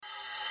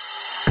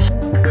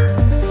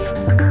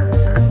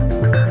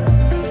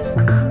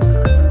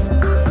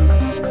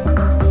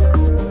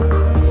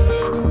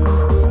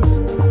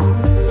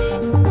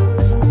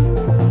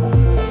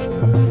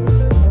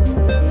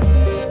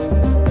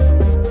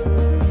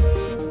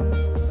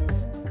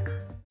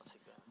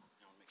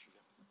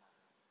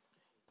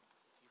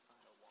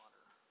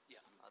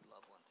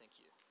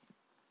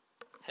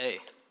Hey.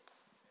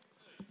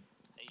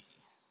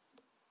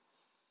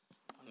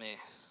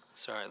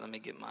 Let me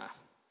get my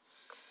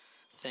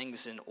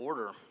things in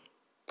order.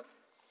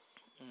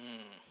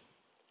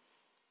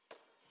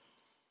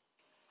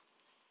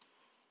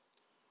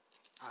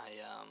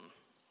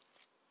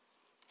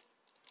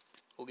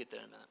 We'll get there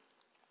in a minute.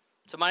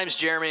 So my name is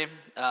Jeremy.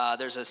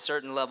 There's a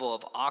certain level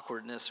of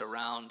awkwardness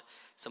around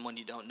someone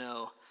you don't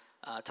know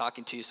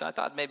talking to you. So I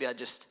thought maybe I'd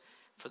just,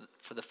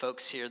 for the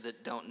folks here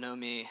that don't know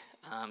me,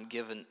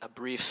 give a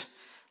brief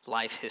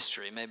life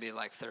history, maybe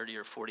like 30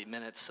 or 40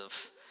 minutes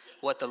of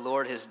what the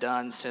Lord has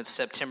done since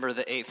September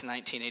the 8th,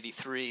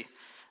 1983,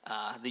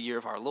 the year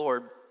of our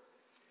Lord.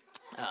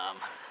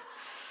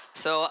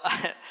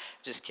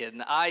 Just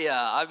kidding.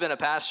 I've been a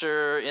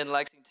pastor in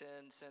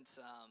Lexington since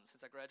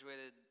I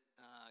graduated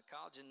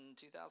college in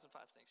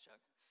 2005. Thanks, Chuck.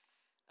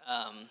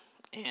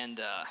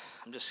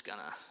 I'm just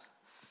gonna,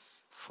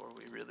 before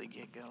we really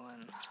get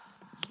going,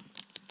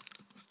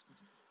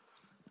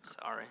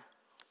 sorry.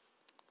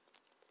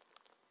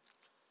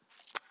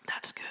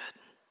 That's good.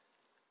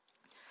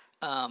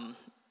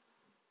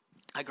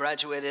 I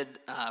graduated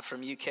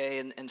from UK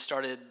and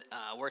started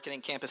working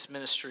in campus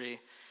ministry.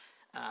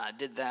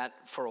 Did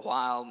that for a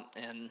while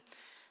and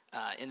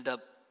ended up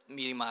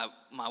meeting my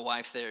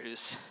wife there,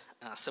 who's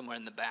somewhere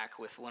in the back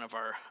with one of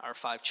our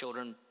 5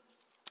 children,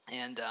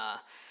 and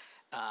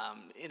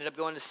ended up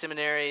going to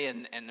seminary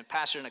and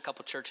pastored in a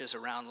couple churches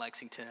around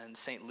Lexington,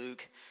 St.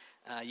 Luke,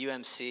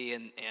 UMC,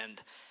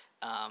 and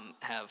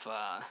have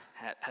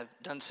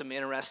done some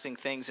interesting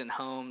things in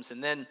homes.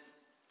 And then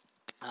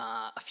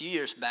a few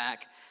years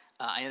back,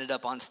 I ended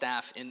up on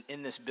staff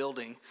in this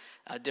building,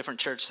 a different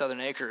church, Southern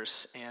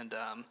Acres, and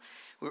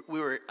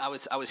I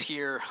was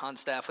here on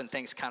staff when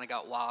things kind of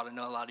got wild. I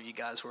know a lot of you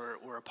guys were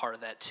a part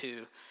of that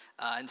too,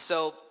 and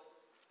so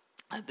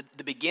at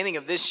the beginning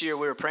of this year,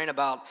 we were praying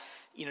about,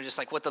 just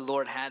like what the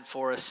Lord had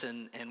for us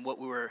and what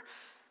we were,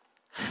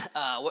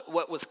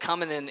 what was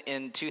coming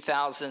in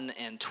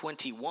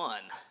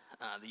 2021,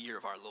 the year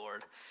of our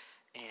Lord.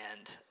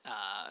 And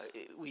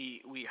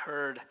we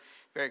heard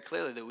very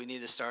clearly that we need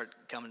to start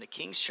coming to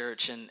King's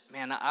Church. And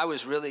man, I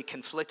was really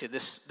conflicted.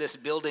 This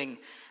building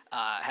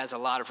has a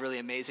lot of really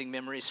amazing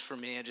memories for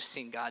me. I've just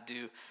seen God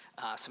do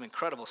some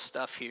incredible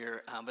stuff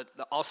here, but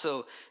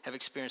also have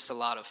experienced a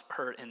lot of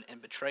hurt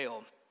and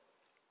betrayal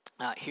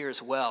here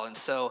as well. And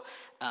so,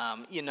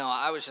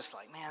 I was just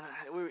like, man,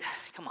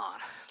 come on,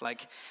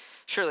 like,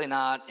 surely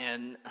not.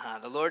 And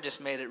the Lord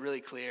just made it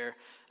really clear.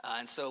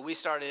 And so we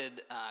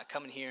started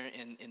coming here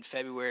in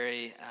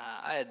February.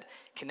 I had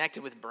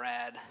connected with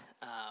Brad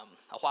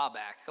a while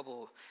back,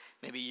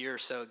 maybe a year or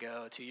so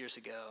ago, 2 years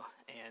ago.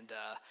 And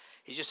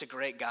he's just a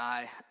great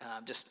guy.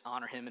 Just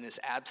honor him in his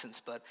absence.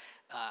 But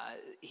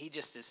he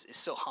just is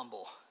so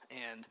humble.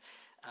 And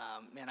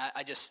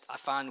I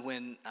find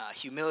when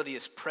humility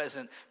is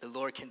present, the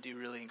Lord can do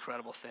really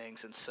incredible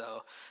things. And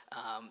so,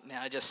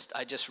 I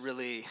just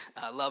really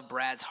love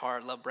Brad's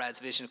heart, love Brad's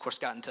vision. Of course,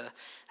 gotten to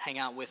hang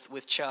out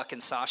with Chuck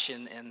and Sasha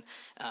and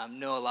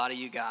know a lot of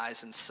you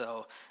guys. And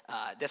so,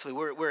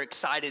 definitely, we're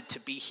excited to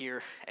be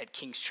here at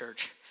King's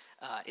Church.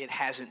 It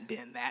hasn't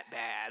been that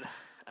bad.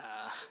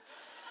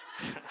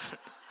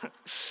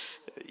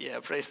 Yeah,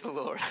 praise the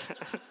Lord.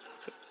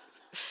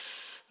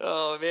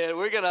 Oh man,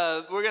 we're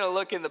gonna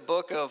look in the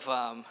book of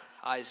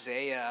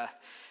Isaiah,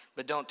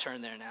 but don't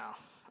turn there now.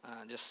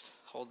 Just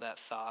hold that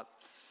thought.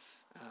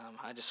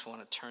 I just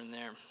want to turn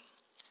there,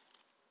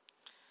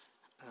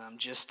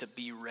 just to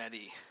be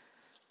ready.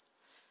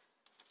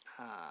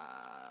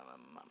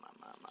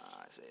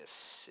 Isaiah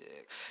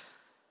 6.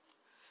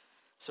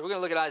 So we're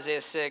gonna look at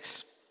Isaiah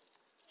 6,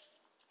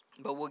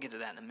 but we'll get to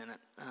that in a minute.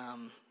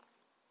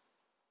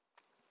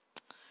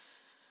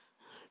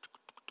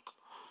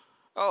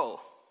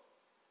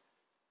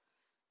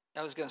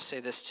 I was going to say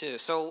this too.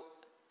 So,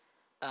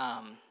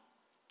 a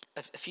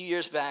few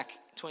years back,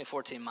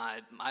 2014,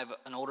 I have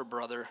an older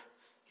brother.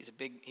 He's a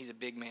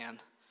big man,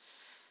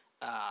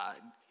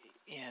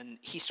 and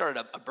he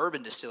started a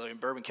bourbon distillery in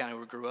Bourbon County,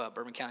 where we grew up.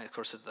 Bourbon County, of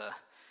course, is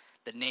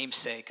the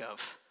namesake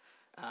of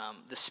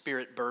the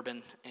spirit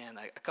bourbon. And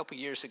a couple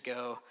years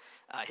ago,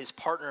 his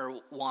partner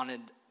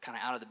wanted kind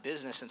of out of the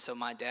business, and so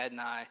my dad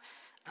and I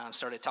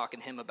started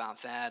talking to him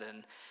about that,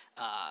 and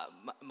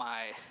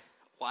my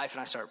wife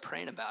and I started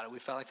praying about it. We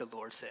felt like the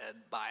Lord said,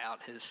 buy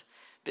out his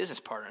business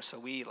partner. So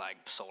we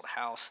sold a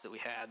house that we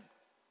had,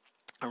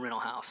 a rental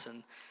house,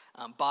 and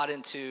bought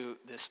into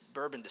this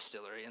bourbon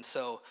distillery. And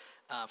so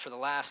for the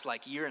last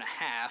year and a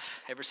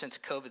half, ever since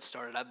COVID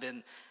started, I've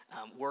been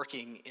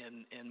working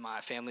in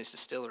my family's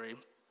distillery.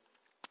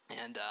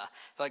 And I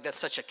feel like that's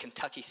such a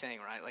Kentucky thing,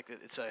 right? Like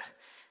it's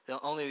the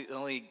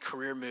only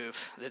career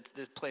move,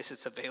 the place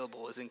that's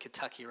available is in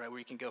Kentucky, right? Where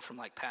you can go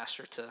from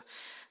pastor to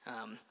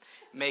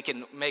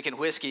making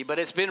whiskey. But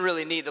it's been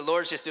really neat. The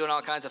Lord's just doing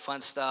all kinds of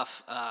fun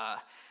stuff.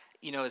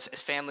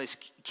 As families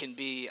can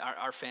be,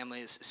 our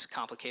family is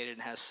complicated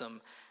and has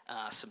some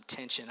some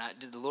tension.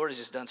 The Lord has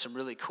just done some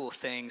really cool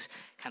things,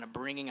 kind of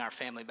bringing our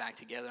family back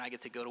together. I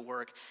get to go to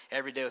work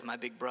every day with my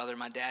big brother.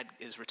 My dad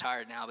is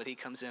retired now, but he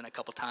comes in a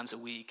couple times a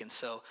week, and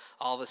so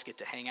all of us get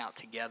to hang out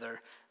together,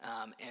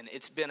 and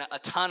it's been a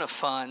ton of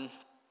fun.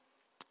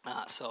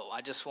 So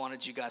I just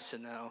wanted you guys to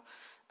know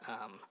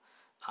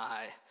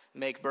I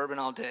make bourbon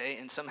all day,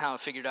 and somehow I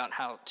figured out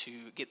how to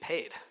get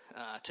paid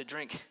to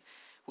drink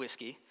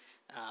whiskey.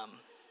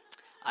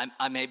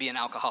 I may be an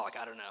alcoholic.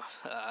 I don't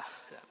know.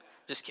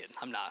 Just kidding.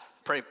 I'm not.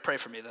 Pray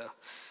for me, though.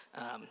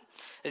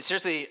 And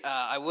seriously,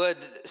 I would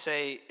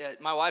say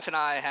my wife and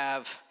I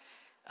have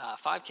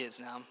 5 kids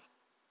now.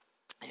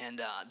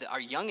 And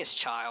our youngest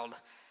child,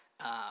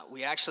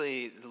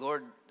 the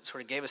Lord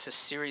sort of gave us a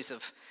series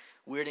of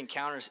weird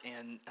encounters.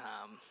 And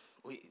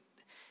we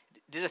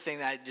did a thing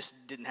that I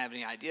just didn't have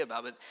any idea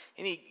about. But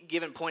any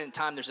given point in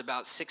time, there's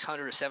about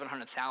 600 or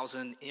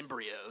 700,000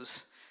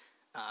 embryos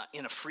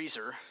in a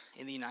freezer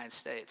in the United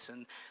States.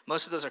 And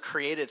most of those are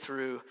created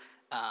through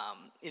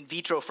in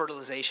vitro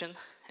fertilization.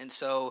 And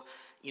so,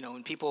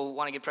 when people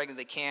want to get pregnant,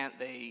 they can't.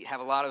 They have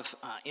a lot of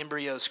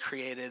embryos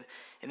created,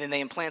 and then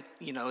they implant,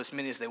 as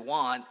many as they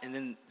want, and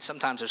then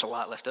sometimes there's a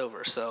lot left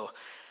over. So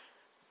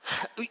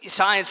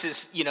science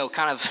is,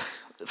 kind of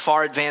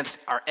far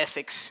advanced our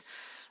ethics,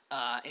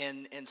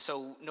 and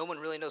so no one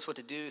really knows what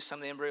to do. Some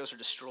of the embryos are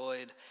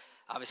destroyed.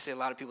 Obviously, a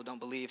lot of people don't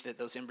believe that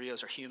those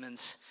embryos are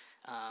humans,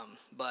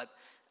 but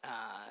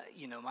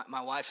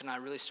my wife and I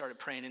really started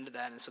praying into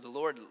that, and so the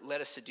Lord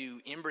led us to do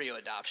embryo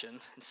adoption.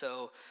 And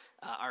so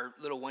our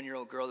little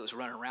 1-year-old girl that was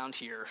running around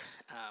here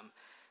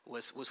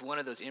was one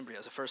of those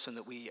embryos, the first one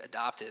that we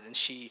adopted, and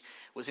she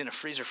was in a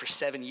freezer for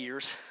 7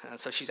 years.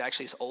 So she's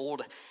actually as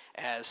old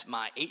as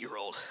my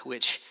 8-year-old,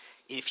 which,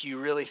 if you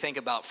really think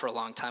about for a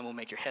long time, will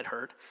make your head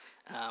hurt.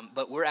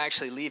 But we're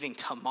actually leaving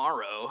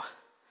tomorrow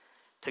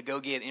to go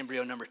get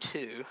embryo number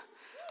 2.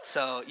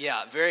 So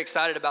yeah, very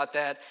excited about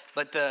that.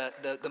 But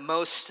the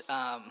most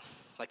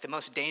the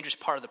most dangerous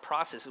part of the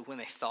process is when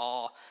they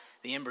thaw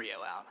the embryo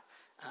out.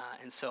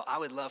 And so I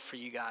would love for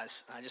you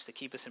guys just to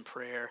keep us in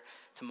prayer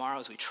tomorrow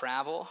as we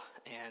travel,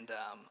 and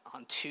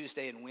on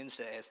Tuesday and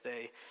Wednesday as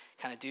they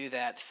kind of do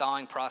that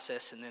thawing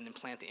process and then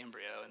implant the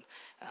embryo.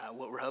 And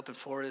what we're hoping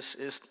for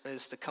is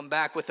to come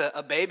back with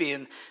a baby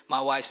in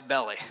my wife's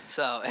belly.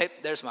 So hey,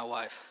 there's my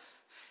wife.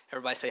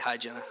 Everybody say hi,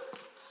 Jenna.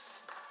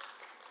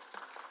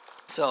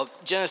 So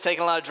Jenna's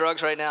taking a lot of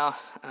drugs right now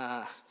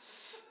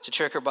to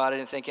trick her body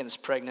into thinking it's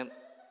pregnant.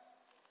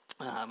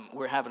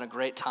 We're having a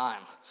great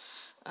time.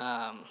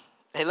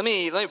 Hey, let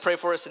me pray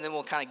for us, and then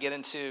we'll kind of get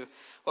into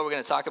what we're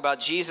going to talk about.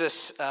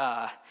 Jesus,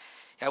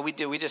 we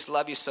do. We just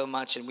love you so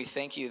much, and we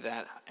thank you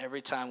that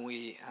every time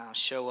we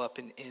show up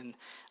in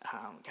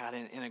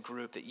a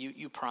group, that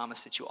you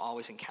promise that you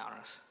always encounter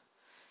us.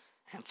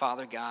 And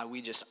Father God,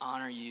 we just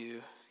honor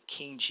you.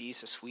 King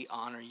Jesus, we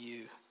honor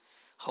you.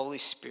 Holy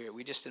Spirit,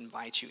 we just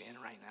invite you in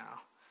right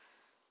now.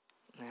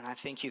 And I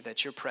thank you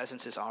that your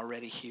presence is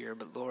already here.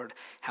 But Lord,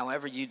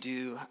 however you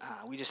do,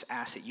 we just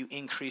ask that you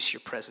increase your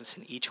presence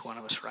in each one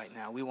of us right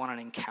now. We want an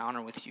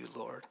encounter with you,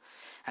 Lord.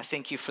 I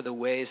thank you for the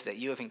ways that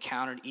you have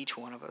encountered each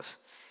one of us.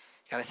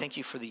 God, I thank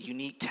you for the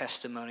unique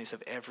testimonies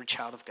of every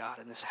child of God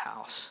in this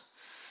house.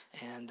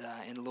 And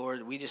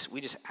Lord, we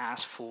just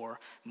ask for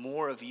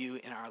more of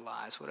you in our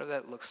lives, whatever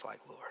that looks like,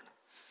 Lord.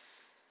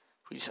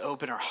 We just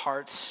open our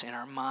hearts and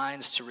our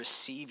minds to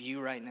receive you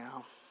right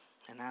now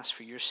and ask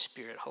for your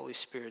Spirit. Holy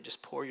Spirit,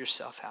 just pour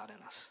yourself out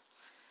in us.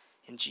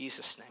 In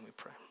Jesus' name we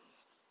pray.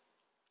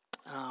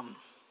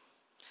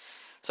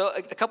 So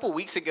a couple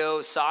weeks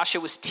ago,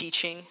 Sasha was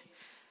teaching,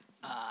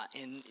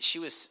 and she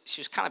was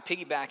kind of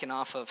piggybacking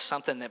off of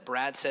something that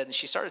Brad said, and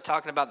she started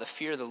talking about the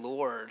fear of the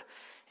Lord.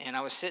 And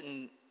I was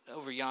sitting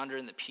over yonder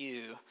in the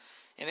pew,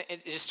 and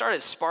it just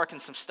started sparking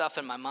some stuff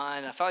in my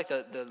mind. I felt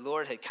like the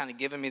Lord had kind of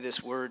given me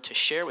this word to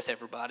share with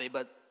everybody,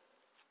 but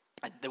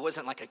there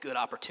wasn't like a good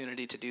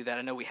opportunity to do that.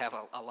 I know we have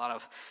a lot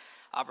of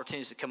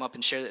opportunities to come up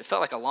and share. It felt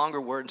like a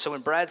longer word. And so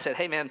when Brad said,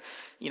 hey, man,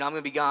 I'm going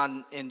to be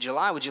gone in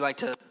July. Would you like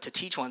to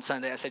teach one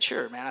Sunday? I said,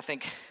 sure, man. I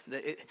think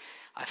that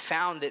I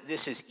found that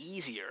this is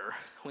easier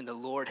when the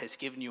Lord has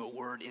given you a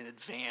word in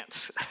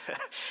advance.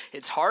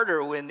 It's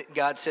harder when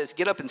God says,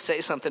 get up and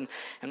say something.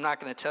 I'm not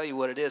going to tell you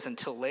what it is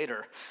until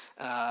later.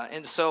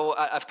 And so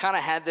I've kind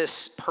of had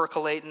this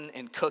percolating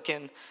and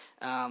cooking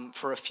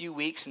for a few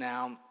weeks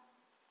now.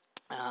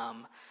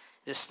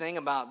 This thing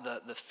about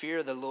the fear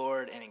of the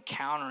Lord and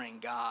encountering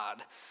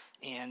God.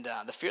 And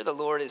the fear of the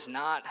Lord is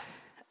not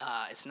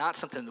it's not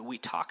something that we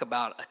talk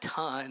about a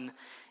ton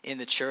in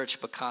the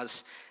church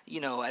because,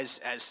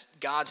 as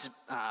God's,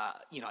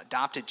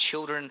 adopted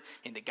children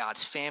into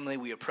God's family,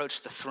 we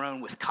approach the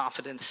throne with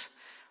confidence,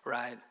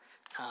 right?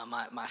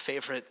 My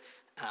favorite,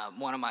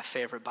 one of my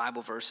favorite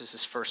Bible verses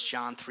is 1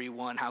 John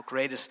 3:1. How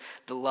great is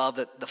the love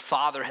that the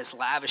Father has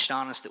lavished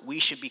on us that we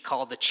should be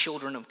called the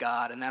children of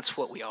God, and that's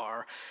what we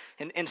are.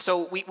 And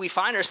so we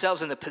find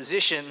ourselves in the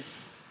position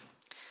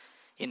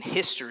in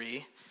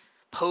history,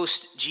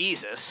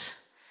 post-Jesus,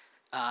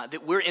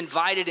 that we're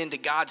invited into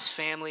God's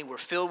family. We're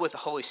filled with the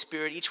Holy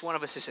Spirit. Each one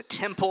of us is a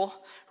temple,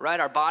 right?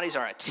 Our bodies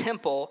are a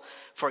temple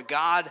for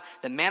God,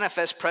 the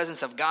manifest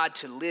presence of God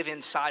to live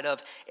inside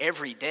of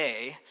every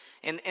day.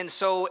 And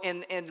so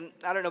I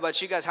don't know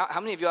about you guys, how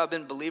many of you have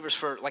been believers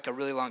for like a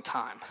really long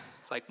time?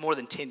 Like more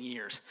than 10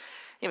 years?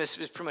 You know, it's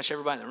pretty much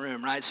everybody in the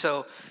room, right?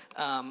 So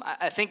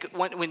I think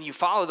when you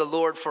follow the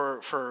Lord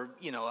for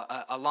you know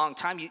a long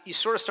time, you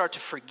sort of start to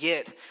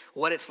forget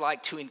what it's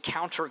like to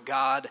encounter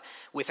God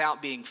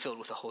without being filled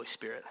with the Holy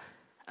Spirit.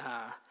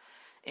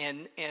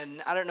 And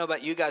I don't know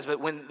about you guys, but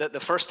when the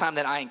first time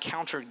that I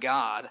encountered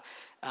God,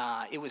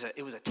 it was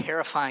a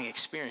terrifying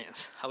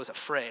experience. I was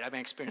afraid. I mean, I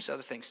experienced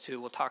other things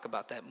too. We'll talk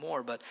about that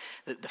more. But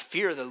the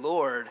fear of the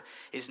Lord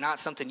is not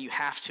something you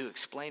have to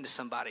explain to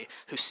somebody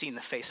who's seen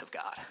the face of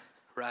God,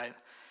 right?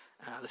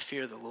 The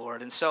fear of the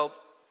Lord. And so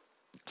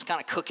I was kind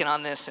of cooking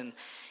on this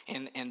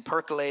and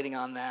percolating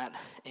on that.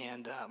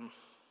 And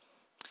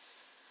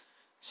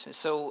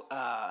so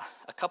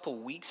a couple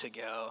weeks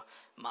ago,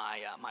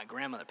 my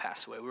grandmother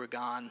passed away. We were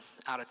gone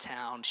out of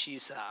town.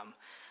 She's an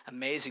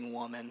amazing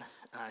woman.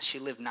 She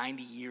lived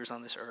 90 years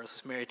on this earth,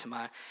 was married to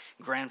my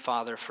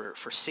grandfather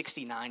for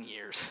 69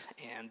 years.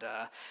 And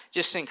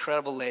just an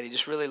incredible lady.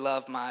 Just really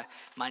loved my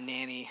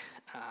nanny.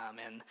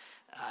 And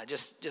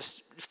just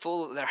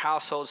full, their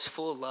household's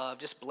full of love,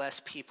 just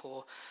blessed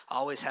people,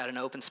 always had an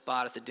open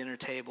spot at the dinner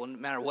table. No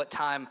matter what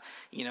time,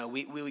 you know,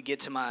 we would get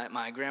to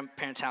my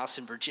grandparents' house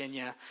in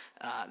Virginia,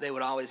 they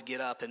would always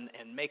get up and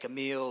make a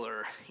meal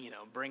or, you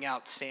know, bring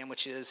out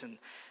sandwiches and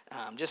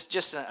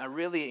just a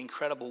really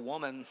incredible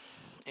woman.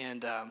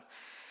 And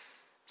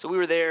so we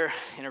were there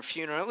in her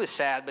funeral. It was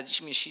sad, but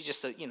she's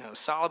just a, you know,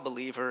 solid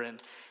believer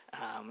and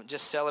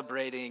just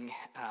celebrating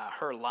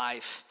her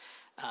life.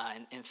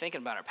 And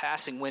thinking about her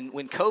passing, when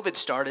COVID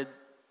started,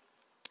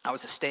 I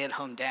was a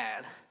stay-at-home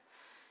dad,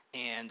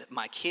 and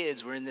my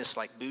kids were in this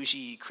like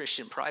bougie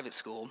Christian private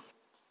school,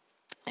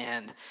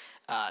 and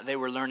they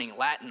were learning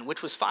Latin,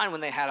 which was fine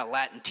when they had a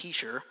Latin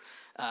teacher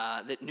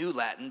that knew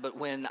Latin, but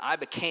when I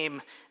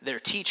became their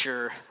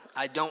teacher,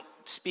 I don't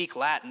speak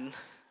Latin,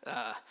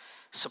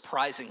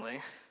 surprisingly.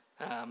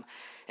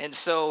 And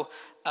so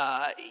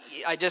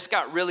I just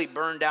got really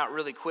burned out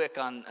really quick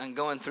on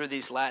going through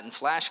these Latin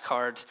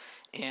flashcards.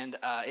 And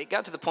it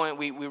got to the point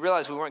we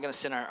realized we weren't going to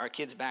send our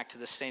kids back to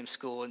the same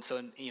school. And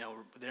so, you know,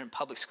 they're in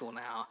public school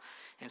now.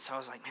 And so I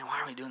was like, man, why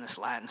are we doing this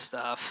Latin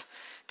stuff?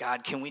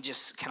 God, can we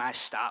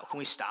stop? Can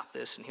we stop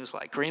this? And he was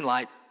like, green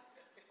light.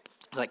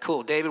 I was like,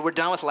 cool, David, we're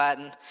done with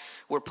Latin.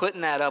 We're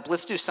putting that up.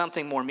 Let's do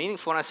something more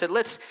meaningful. And I said,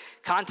 let's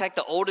contact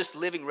the oldest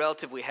living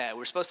relative we had. We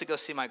were supposed to go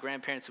see my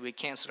grandparents, and we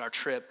canceled our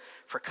trip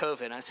for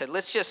COVID. And I said,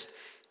 let's just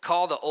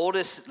call the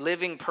oldest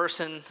living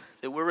person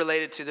that we're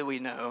related to that we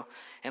know,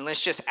 and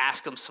let's just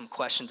ask them some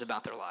questions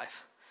about their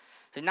life.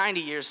 So 90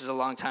 years is a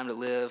long time to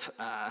live.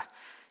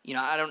 You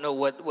know, I don't know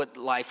what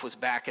life was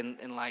back in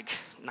like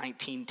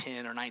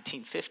 1910 or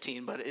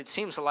 1915, but it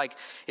seems like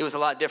it was a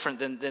lot different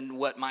than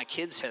what my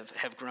kids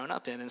have grown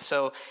up in. And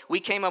so we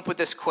came up with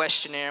this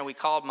questionnaire. We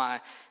called my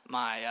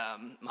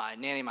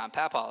nanny, my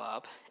papa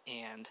up,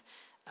 and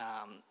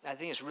I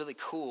think it's really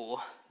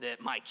cool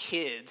that my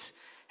kids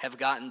have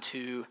gotten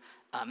to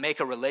make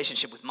a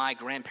relationship with my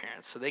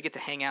grandparents. So they get to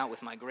hang out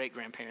with my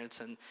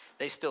great-grandparents, and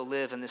they still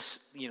live in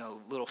this, you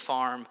know, little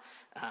farm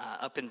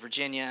up in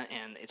Virginia,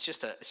 and it's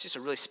just a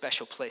really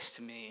special place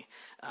to me.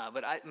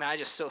 But I'm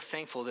just so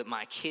thankful that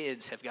my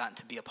kids have gotten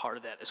to be a part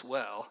of that as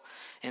well.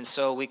 And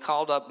so we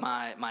called up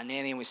my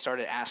nanny, and we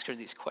started to ask her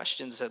these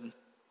questions. And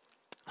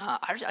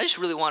I just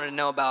really wanted to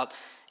know about,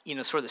 you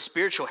know, sort of the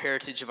spiritual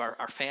heritage of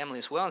our family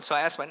as well. And so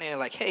I asked my nanny,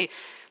 like, hey,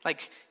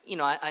 like, you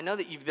know, I know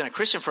that you've been a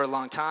Christian for a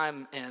long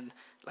time, and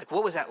like,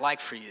 what was that like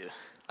for you?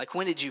 Like,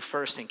 when did you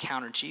first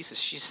encounter Jesus?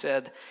 She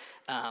said,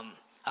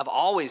 I've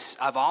always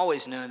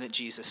known that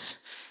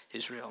Jesus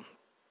is real.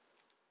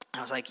 And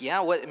I was like, yeah,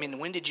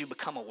 when did you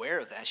become aware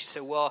of that? She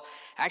said, well,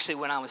 actually,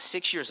 when I was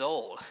 6 years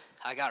old,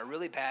 I got a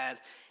really bad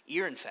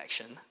ear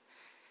infection.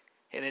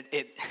 And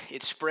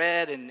it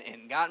spread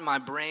and got in my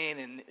brain,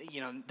 and,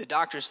 you know, the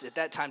doctors at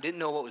that time didn't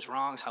know what was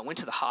wrong, so I went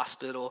to the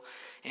hospital,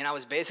 and I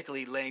was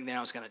basically laying there,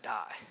 I was going to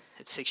die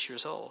at 6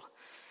 years old.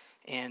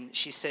 And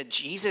she said,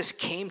 Jesus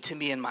came to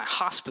me in my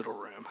hospital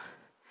room.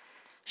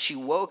 She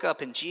woke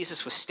up, and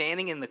Jesus was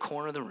standing in the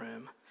corner of the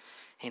room,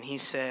 and he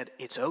said,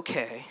 it's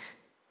okay.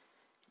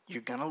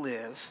 You're going to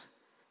live.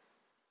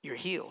 You're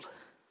healed.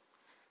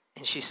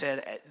 And she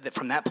said that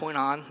from that point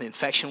on, the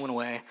infection went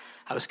away.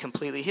 I was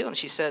completely healed. And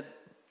she said,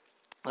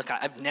 look,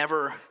 I've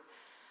never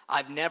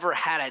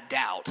had a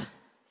doubt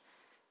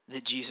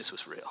that Jesus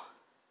was real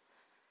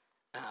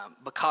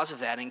because of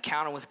that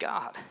encounter with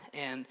God.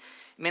 And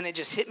man, it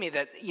just hit me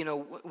that, you know,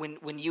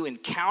 when you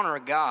encounter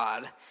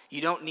God, you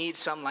don't need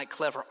some like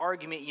clever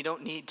argument. You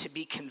don't need to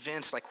be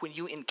convinced. Like, when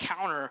you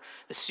encounter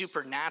the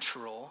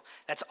supernatural,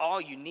 that's all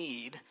you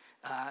need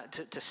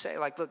to say,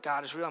 like, look,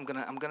 God is real. I'm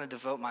gonna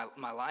devote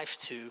my life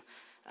to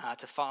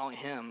following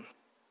Him.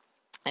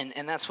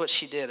 And that's what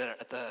she did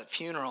at the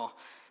funeral.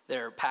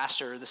 Their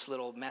pastor, this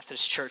little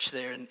Methodist church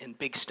there in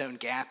Big Stone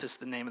Gap is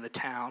the name of the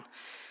town.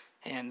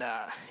 And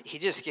he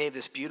just gave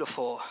this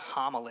beautiful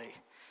homily.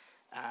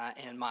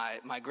 And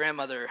my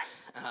grandmother,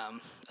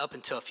 up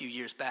until a few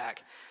years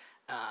back,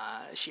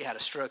 she had a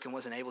stroke and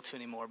wasn't able to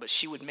anymore, but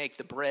she would make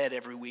the bread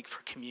every week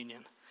for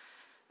communion.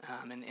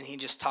 And he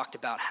just talked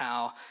about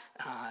how,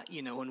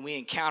 when we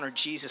encountered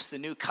Jesus, the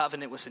new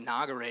covenant was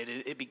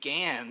inaugurated. It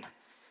began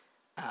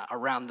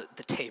around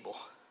the table,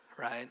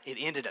 right? It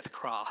ended at the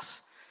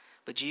cross.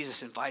 But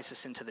Jesus invites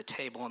us into the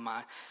table, and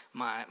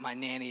my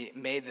nanny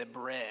made the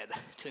bread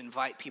to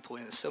invite people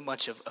in. So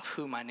much of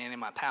who my nanny and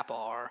my papa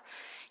are.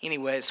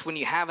 Anyways, when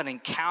you have an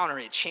encounter,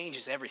 it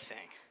changes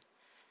everything,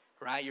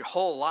 right? Your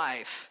whole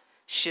life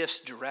shifts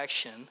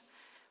direction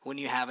when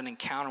you have an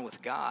encounter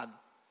with God.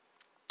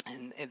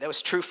 And that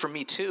was true for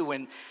me too.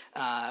 When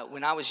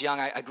I was young,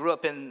 I grew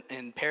up in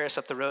Paris,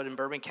 up the road in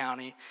Bourbon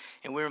County,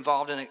 and we were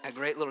involved in a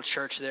great little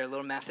church there, a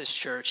little Methodist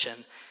church,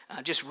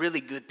 and just really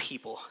good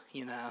people.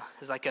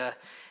 It's like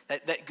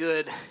that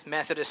good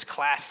Methodist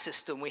class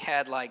system. We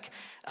had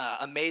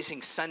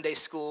amazing Sunday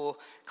school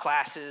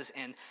classes,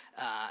 and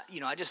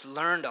I just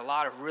learned a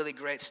lot of really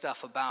great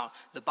stuff about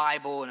the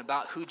Bible and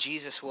about who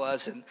Jesus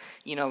was. And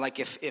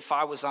if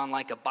I was on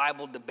a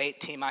Bible debate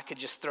team, I could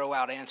just throw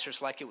out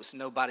answers like it was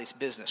nobody's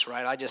business,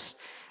 right?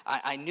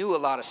 I knew a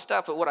lot of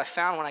stuff, but what I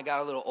found when I got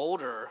a little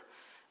older,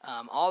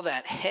 all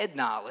that head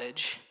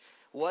knowledge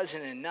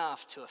wasn't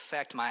enough to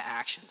affect my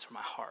actions or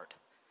my heart.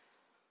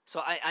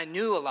 So I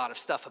knew a lot of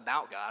stuff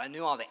about God. I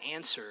knew all the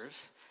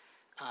answers,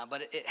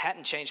 but it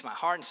hadn't changed my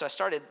heart. And so I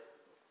started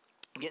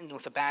getting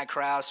with a bad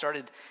crowd,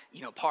 started,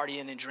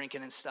 partying and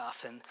drinking and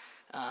stuff. And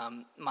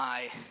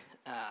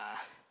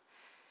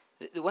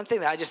the one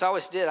thing that I just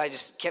always did, I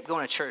just kept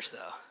going to church,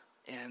 though.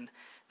 And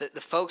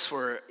the folks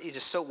were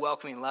just so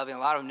welcoming and loving. A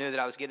lot of them knew that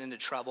I was getting into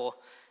trouble,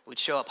 would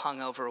show up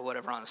hungover or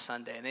whatever on a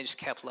Sunday, and they just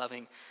kept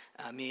loving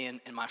me and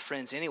my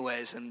friends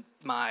anyways. And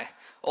my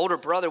older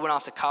brother went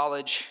off to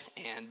college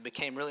and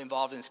became really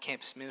involved in his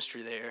campus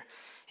ministry there,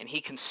 and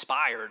he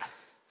conspired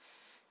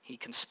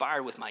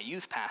with my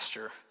youth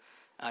pastor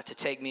to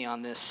take me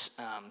on this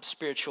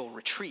spiritual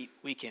retreat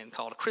weekend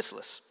called a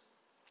Chrysalis.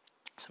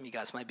 Some of you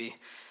guys might be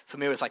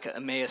familiar with a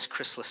Emmaus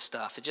Chrysalis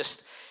stuff.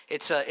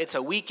 It's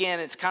a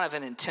weekend. It's kind of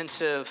an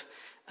intensive.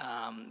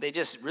 They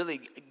just really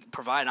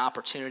provide an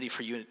opportunity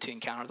for you to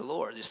encounter the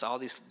Lord. Just all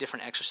these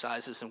different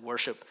exercises and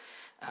worship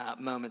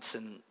moments.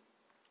 And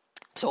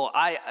so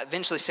I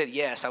eventually said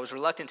yes. I was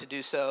reluctant to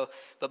do so,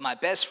 but my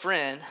best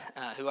friend,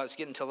 who I was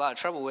getting into a lot of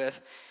trouble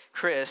with,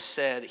 Chris,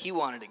 said he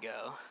wanted to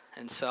go.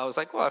 And so I was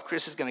like, well, if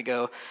Chris is going to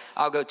go,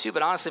 I'll go too.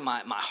 But honestly,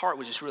 my heart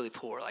was just really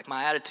poor.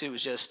 My attitude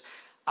was just,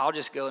 I'll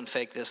just go and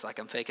fake this like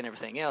I'm faking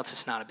everything else.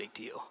 It's not a big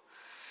deal.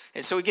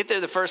 And so we get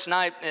there the first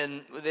night,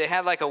 and they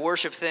had a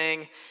worship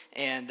thing,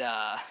 and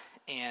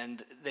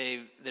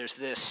there's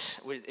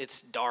this.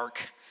 It's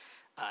dark,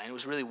 and it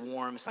was really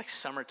warm. It's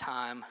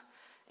summertime,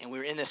 and we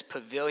were in this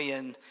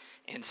pavilion,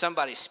 and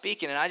somebody's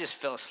speaking, and I just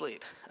fell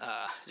asleep.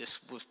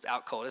 Just was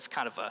out cold. It's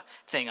kind of a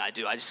thing I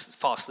do. I just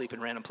fall asleep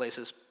in random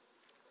places.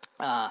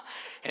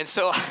 And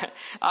so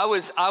I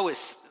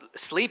was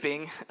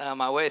sleeping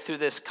my way through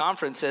this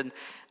conference, and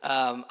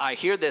I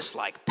hear this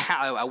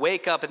I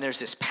wake up, and there's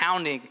this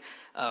pounding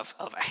of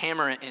a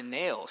hammer and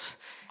nails,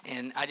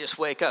 and I just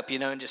wake up,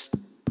 and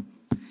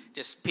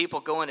just people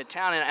going to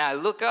town, and I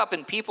look up,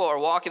 and people are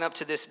walking up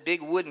to this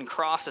big wooden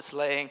cross that's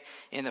laying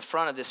in the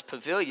front of this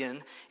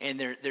pavilion, and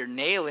they're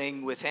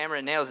nailing with hammer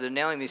and nails. They're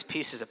nailing these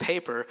pieces of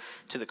paper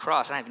to the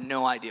cross, and I have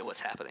no idea what's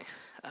happening.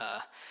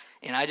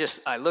 And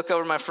I look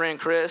over my friend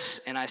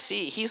Chris, and I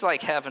see he's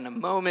having a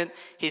moment.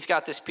 He's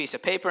got this piece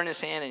of paper in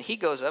his hand, and he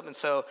goes up. And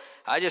so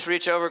I just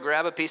reach over,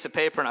 grab a piece of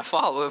paper, and I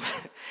follow him.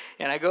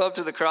 And I go up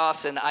to the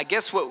cross, and I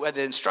guess what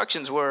the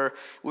instructions were,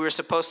 we were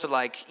supposed to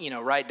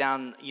write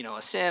down,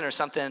 a sin or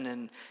something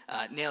and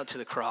nail it to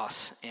the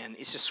cross. And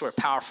it's just sort of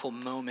powerful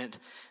moment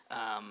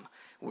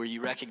where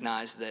you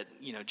recognize that,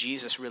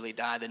 Jesus really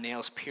died. The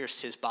nails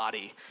pierced his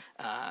body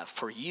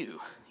for you,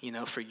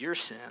 for your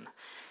sin.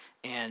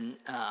 And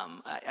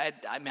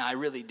I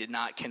really did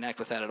not connect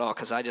with that at all,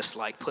 because I just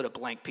put a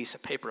blank piece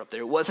of paper up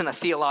there. It wasn't a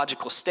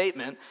theological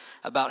statement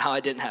about how I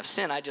didn't have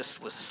sin. I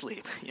just was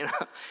asleep,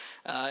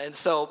 And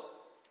so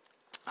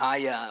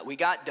we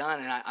got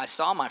done, and I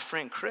saw my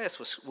friend Chris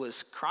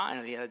was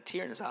crying. He had a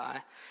tear in his eye.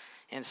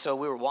 And so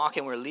we were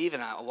walking, we were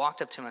leaving. I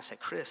walked up to him, and I said,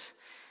 Chris,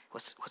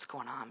 what's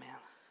going on, man?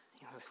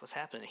 What's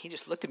happening? And he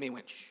just looked at me and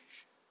went, shh.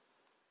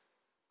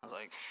 I was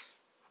like,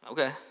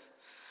 okay.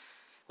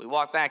 We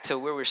walked back to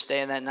where we were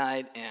staying that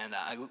night, and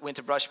I went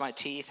to brush my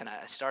teeth, and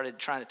I started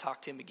trying to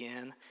talk to him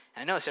again. And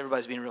I noticed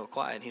everybody's being real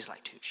quiet, and he's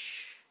like, dude,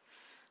 shh.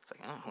 It's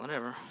like, oh,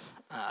 whatever.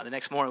 The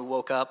next morning we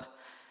woke up,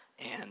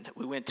 and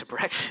we went to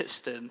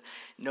breakfast, and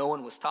no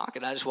one was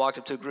talking. I just walked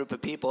up to a group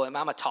of people, and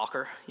I'm a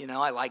talker.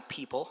 I like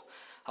people.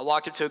 I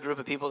walked up to a group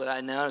of people that I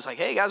know, and I was like,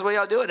 hey, guys, what are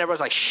y'all doing? And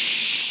everybody's like,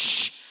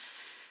 shh.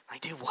 I'm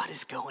like, dude, what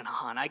is going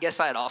on? I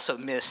guess I had also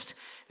missed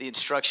the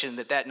instruction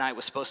that night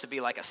was supposed to be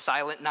a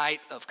silent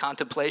night of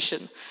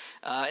contemplation.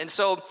 And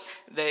so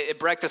at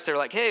breakfast, they're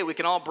like, hey, we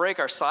can all break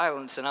our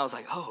silence. And I was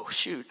like, oh,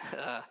 shoot.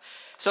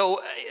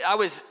 So I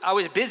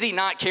was busy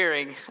not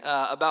caring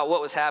about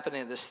what was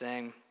happening at this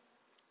thing.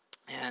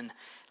 And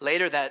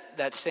later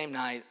that same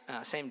night,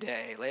 same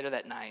day, later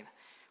that night,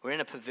 we're in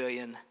a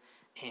pavilion,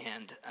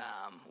 and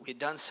we had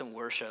done some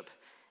worship,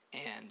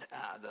 and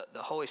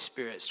the Holy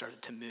Spirit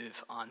started to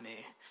move on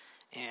me.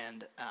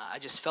 And I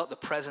just felt the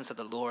presence of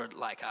the Lord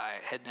like I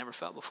had never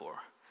felt before.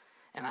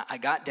 And I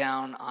got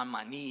down on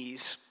my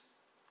knees,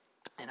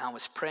 and I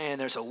was praying.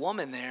 There's a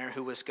woman there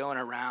who was going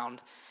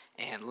around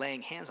and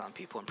laying hands on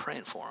people and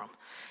praying for them.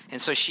 And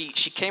so she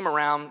came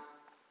around,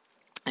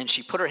 and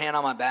she put her hand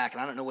on my back,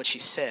 and I don't know what she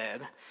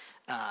said,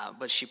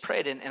 but she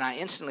prayed, and I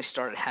instantly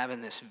started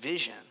having this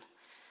vision.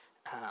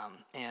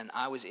 And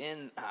I was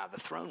in the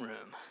throne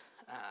room,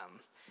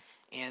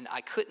 and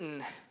I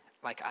couldn't,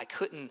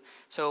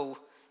 so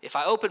if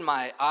I opened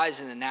my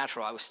eyes in the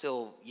natural, I was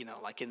still,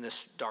 like in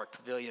this dark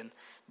pavilion.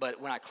 But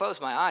when I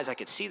closed my eyes, I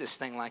could see this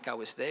thing like I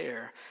was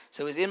there.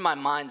 So it was in my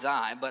mind's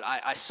eye, but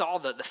I saw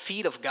the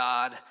feet of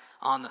God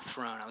on the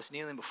throne. I was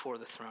kneeling before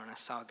the throne. I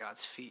saw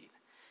God's feet.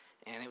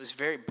 And it was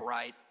very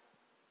bright.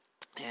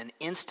 And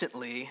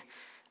instantly,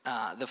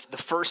 the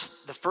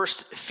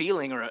first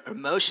feeling or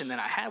emotion that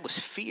I had was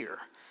fear.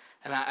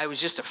 And I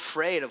was just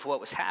afraid of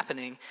what was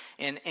happening.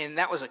 And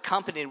that was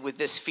accompanied with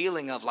this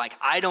feeling of like,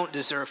 I don't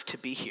deserve to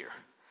be here.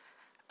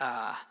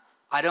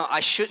 I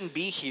shouldn't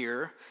be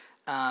here.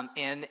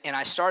 And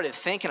I started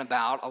thinking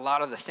about a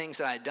lot of the things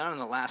that I had done in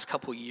the last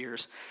couple of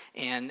years.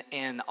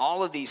 And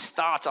all of these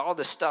thoughts, all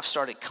this stuff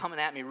started coming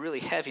at me really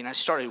heavy. And I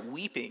started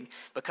weeping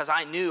because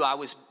I knew I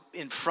was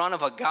in front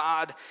of a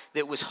God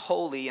that was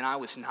holy and I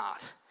was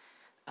not.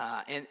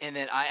 And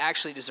that I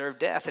actually deserved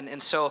death. And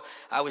so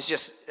I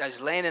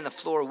was laying in the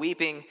floor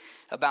weeping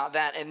about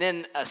that. And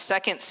then a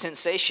second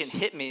sensation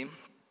hit me.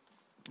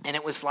 And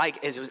it was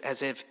like,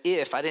 as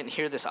if I didn't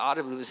hear this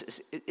audibly,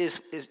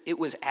 it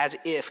was as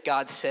if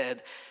God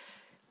said,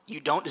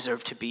 you don't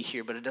deserve to be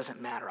here, but it doesn't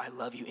matter. I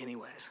love you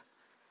anyways.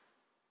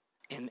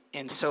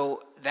 And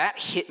so that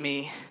hit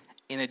me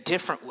in a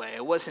different way.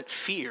 It wasn't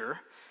fear,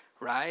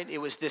 right? It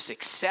was this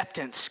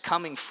acceptance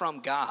coming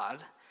from God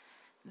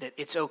that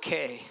it's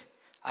okay.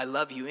 I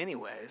love you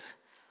anyways.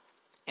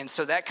 And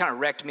so that kind of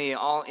wrecked me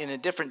all in a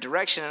different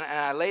direction. And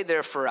I laid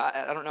there for,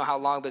 I don't know how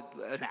long, but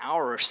an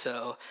hour or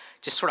so,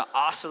 just sort of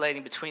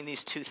oscillating between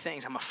these two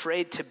things. I'm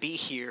afraid to be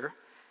here.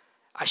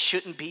 I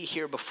shouldn't be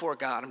here before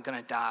God. I'm going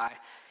to die.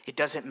 It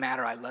doesn't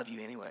matter. I love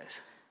you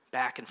anyways.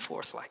 Back and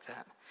forth like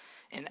that.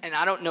 And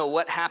I don't know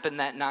what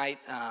happened that night.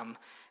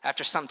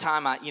 After some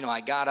time,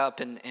 I got up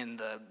and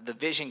the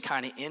vision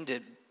kind of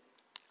ended.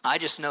 I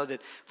just know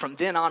that from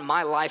then on,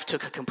 my life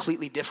took a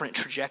completely different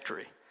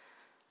trajectory.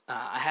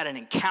 I had an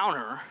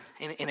encounter,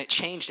 and it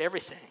changed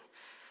everything.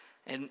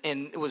 And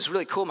it was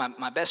really cool.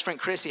 My best friend,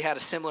 Chris, he had a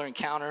similar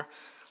encounter.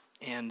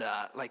 And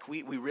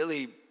we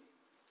really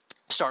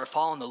started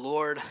following the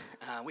Lord.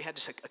 We had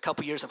just a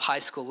couple years of high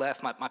school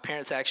left. My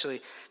parents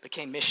actually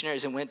became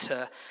missionaries and went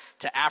to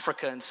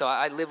Africa. And so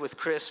I lived with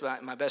Chris,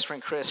 my best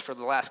friend Chris, for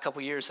the last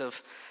couple years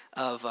of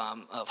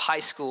high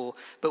school.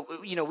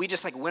 But we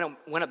just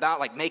went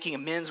about making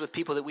amends with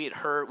people that we had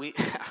hurt. We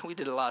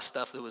did a lot of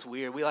stuff that was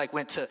weird. We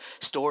went to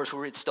stores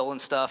where we had stolen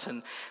stuff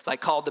and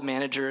called the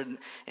manager,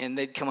 and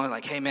they'd come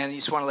on hey man, you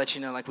just want to let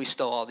you know we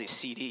stole all these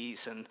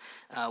CDs, and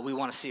we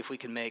want to see if we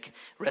can make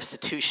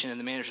restitution. And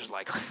the manager's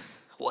like,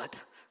 what?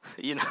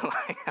 I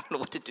don't know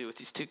what to do with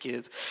these two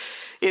kids.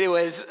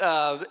 Anyways,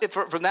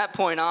 from that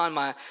point on,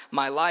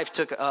 my life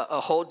took a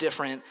whole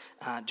different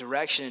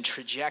direction and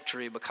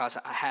trajectory because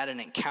I had an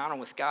encounter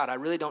with God. I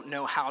really don't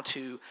know how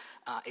to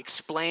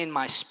explain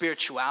my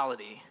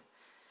spirituality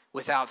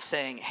without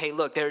saying, hey,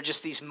 look, there are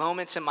just these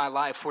moments in my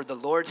life where the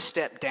Lord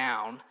stepped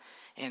down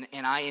and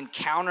I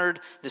encountered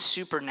the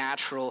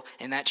supernatural,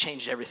 and that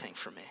changed everything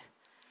for me.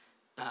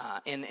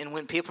 And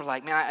when people are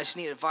like, man, I just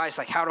need advice,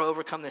 how to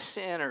overcome this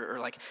sin, or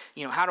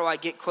how do I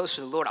get closer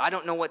to the Lord? I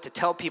don't know what to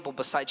tell people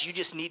besides you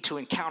just need to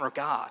encounter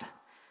God.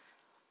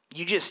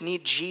 You just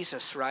need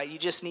Jesus, right? You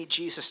just need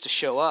Jesus to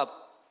show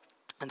up.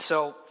 And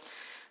so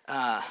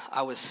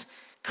I was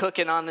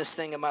cooking on this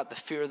thing about the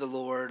fear of the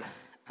Lord.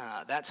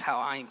 That's how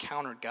I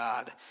encountered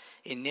God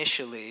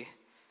initially.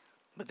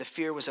 But the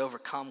fear was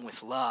overcome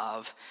with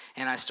love.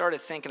 And I started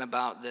thinking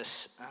about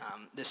this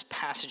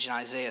passage in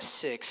Isaiah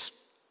 6.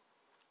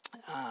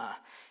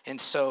 And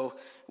so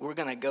we're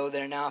going to go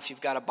there now. If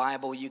you've got a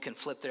Bible, you can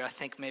flip there. I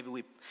think maybe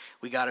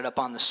we got it up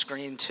on the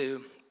screen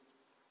too.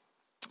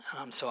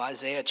 So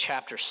Isaiah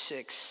chapter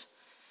 6,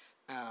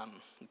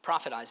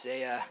 prophet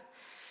Isaiah,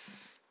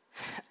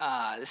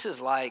 this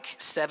is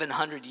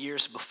 700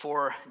 years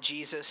before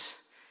Jesus,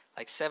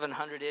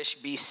 700-ish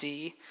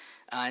BC.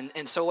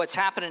 And so what's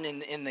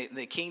happening in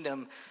the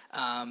kingdom,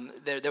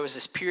 there was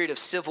this period of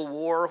civil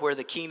war where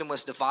the kingdom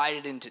was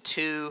divided into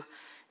two.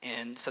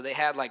 And so they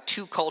had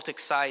two cultic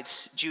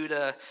sites,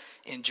 Judah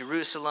and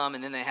Jerusalem,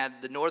 and then they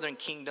had the northern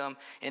kingdom.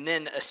 And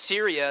then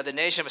Assyria, the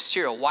nation of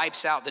Assyria,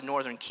 wipes out the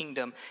northern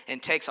kingdom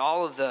and takes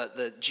all of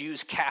the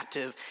Jews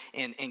captive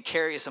and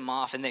carries them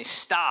off. And they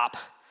stop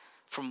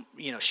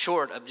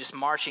short of just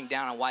marching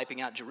down and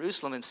wiping out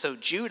Jerusalem. And so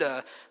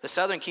Judah, the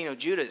southern kingdom of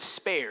Judah, is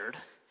spared,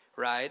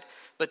 right?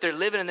 But they're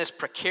living in this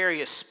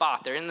precarious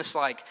spot. They're in this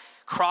like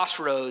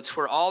crossroads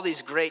where all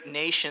these great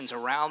nations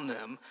around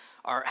them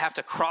have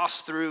to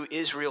cross through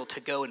Israel to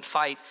go and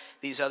fight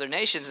these other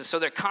nations. And so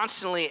they're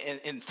constantly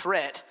in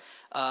threat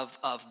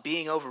of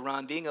being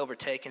overrun, being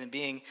overtaken, and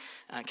being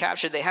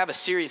captured. They have a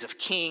series of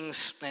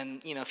kings,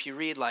 and if you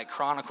read like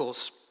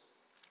Chronicles,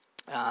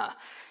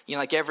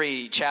 like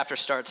every chapter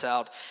starts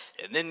out,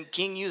 and then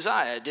King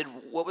Uzziah did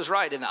what was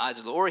right in the eyes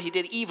of the Lord, or he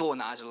did evil in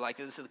the eyes of the Lord.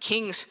 Like so the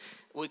kings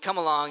would come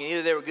along, and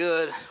either they were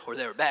good or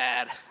they were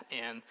bad,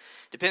 and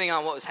depending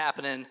on what was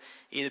happening,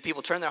 either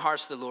people turned their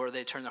hearts to the Lord or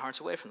they turned their hearts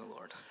away from the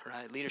Lord,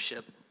 right?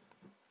 Leadership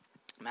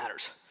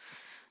matters.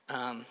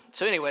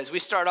 So anyways, we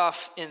start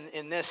off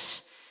in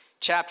this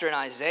chapter in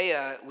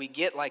Isaiah. We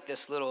get like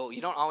this little,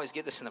 you don't always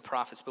get this in the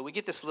prophets, but we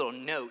get this little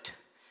note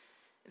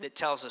that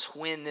tells us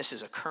when this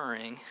is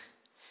occurring.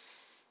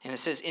 And it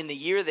says, in the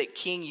year that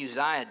King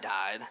Uzziah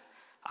died,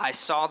 I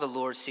saw the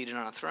Lord seated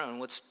on a throne.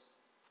 What's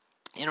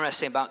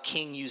interesting about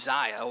King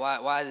Uzziah,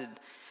 why did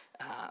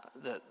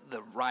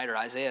the writer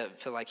Isaiah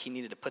feel like he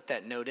needed to put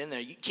that note in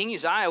there? King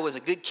Uzziah was a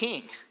good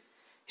king.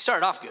 He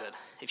started off good.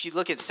 If you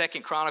look at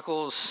 2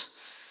 Chronicles,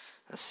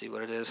 let's see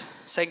what it is.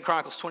 2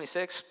 Chronicles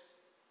 26, it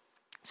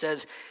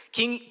says,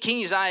 King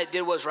Uzziah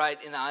did what was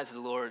right in the eyes of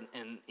the Lord,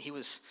 and he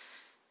was,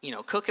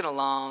 cooking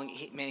along.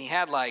 He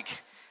had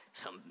like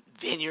some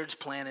vineyards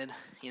planted,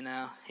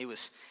 He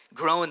was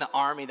growing the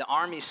army. The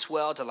army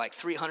swelled to like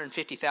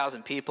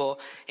 350,000 people,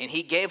 and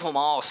he gave them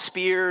all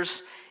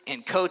spears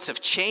and coats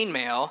of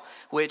chainmail,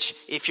 which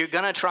if you're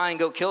going to try and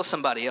go kill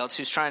somebody else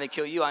who's trying to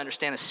kill you, I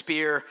understand a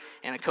spear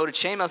and a coat of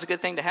chainmail is a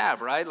good thing to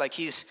have, right? Like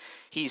he's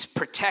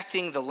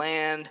protecting the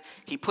land.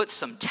 He put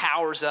some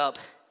towers up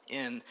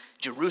in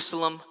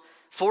Jerusalem,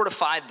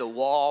 fortified the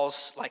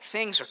walls. Like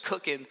things are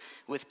cooking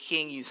with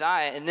King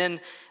Uzziah. And then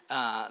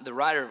the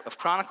writer of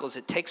Chronicles,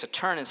 it takes a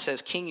turn and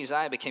says King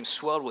Uzziah became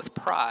swelled with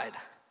pride.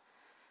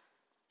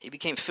 He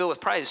became filled with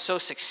pride. He's so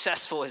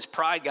successful, his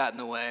pride got in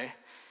the way.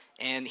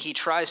 And he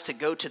tries to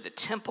go to the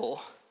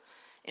temple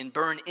and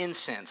burn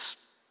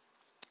incense.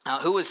 Now,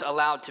 who was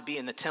allowed to be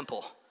in the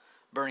temple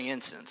burning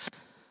incense?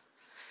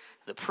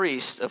 The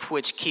priest, of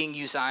which King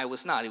Uzziah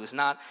was not. He was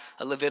not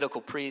a Levitical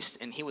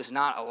priest, and he was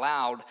not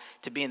allowed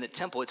to be in the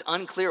temple. It's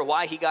unclear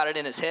why he got it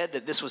in his head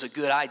that this was a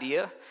good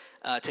idea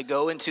to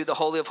go into the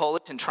Holy of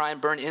Holies and try and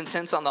burn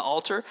incense on the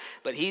altar,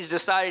 but he's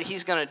decided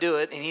he's going to do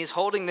it, and he's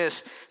holding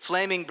this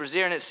flaming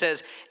brazier, and it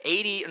says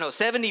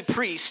 70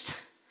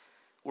 priests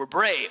were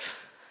brave.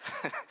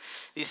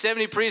 These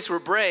 70 priests were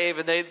brave,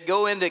 and they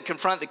go in to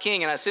confront the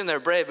king, and I assume they're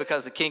brave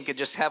because the king could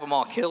just have them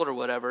all killed or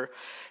whatever.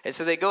 And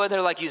so they go in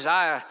there like,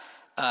 Uzziah,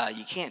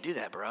 you can't do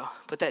that, bro.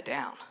 Put that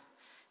down.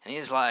 And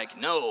he's like,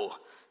 no,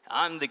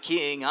 I'm the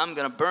king. I'm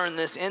going to burn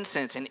this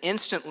incense. And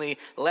instantly,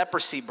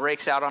 leprosy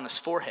breaks out on his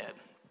forehead.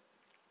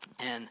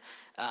 And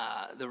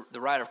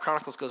the writer of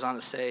Chronicles goes on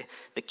to say,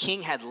 the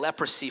king had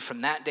leprosy from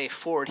that day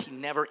forward. He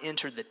never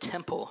entered the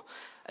temple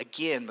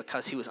again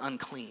because he was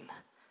unclean.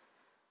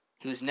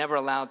 He was never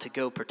allowed to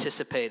go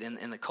participate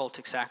in the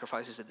cultic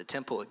sacrifices at the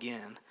temple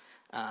again.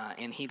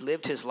 And he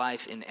lived his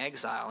life in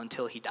exile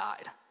until he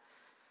died.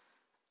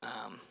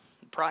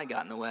 Pride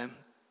got in the way.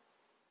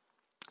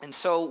 And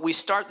so we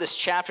start this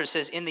chapter, it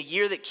says, in the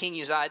year that King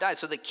Uzziah died.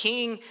 So the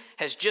king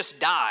has just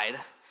died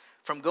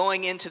from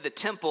going into the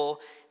temple,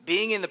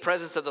 being in the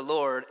presence of the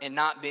Lord, and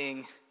not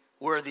being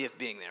worthy of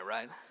being there,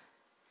 right?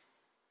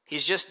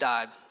 He's just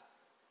died.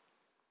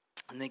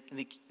 And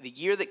the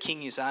year that King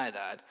Uzziah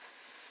died,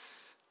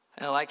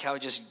 and I like how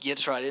it just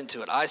gets right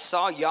into it. I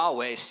saw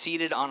Yahweh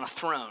seated on a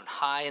throne,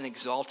 high and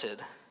exalted.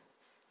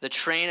 The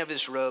train of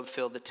his robe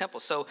filled the temple.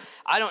 So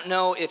I don't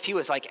know if he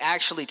was like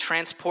actually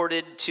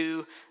transported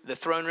to the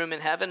throne room in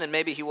heaven, and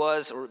maybe he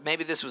was, or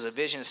maybe this was a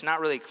vision. It's not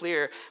really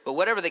clear. But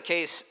whatever the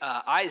case,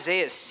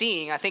 Isaiah is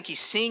seeing, I think he's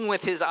seeing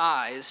with his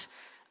eyes,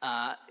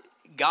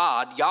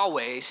 God,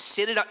 Yahweh,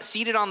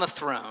 seated on the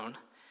throne,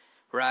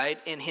 right?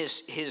 And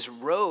his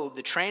robe,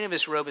 the train of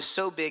his robe is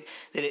so big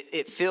that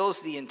it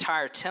fills the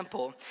entire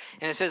temple.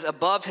 And it says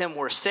above him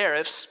were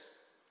seraphs.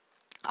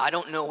 I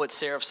don't know what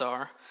seraphs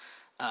are.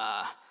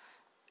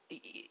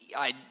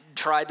 I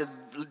tried to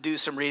do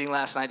some reading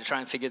last night to try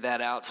and figure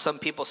that out. Some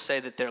people say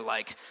that they're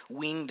like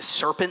winged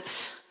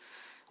serpents,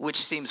 which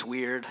seems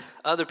weird.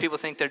 Other people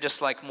think they're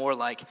just like more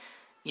like,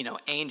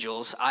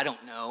 angels. I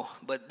don't know.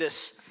 But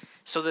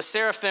so the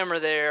seraphim are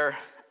there.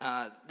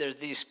 There's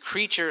these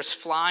creatures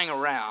flying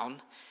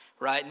around,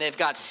 right? And they've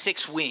got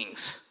 6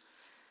 wings.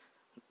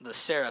 The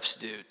seraphs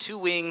do. 2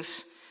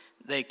 wings,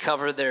 they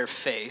cover their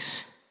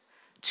face.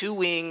 2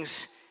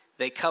 wings,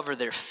 they cover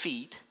their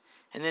feet.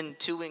 And then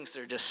 2 wings,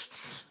 they're just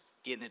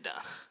getting it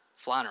done,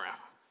 flying around.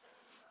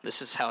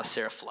 This is how a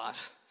seraph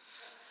flies.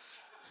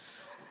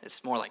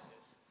 It's more like.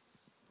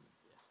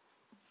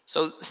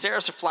 So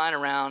seraphs are flying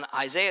around.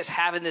 Isaiah's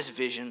having this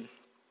vision.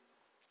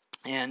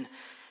 And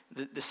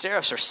the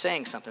seraphs are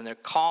saying something. They're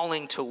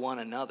calling to one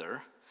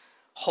another.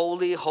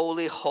 Holy,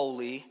 holy,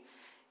 holy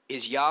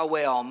is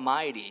Yahweh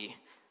Almighty.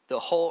 The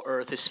whole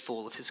earth is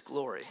full of his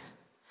glory.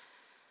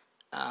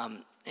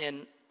 And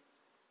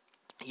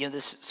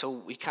this. So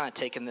we kind of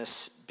taken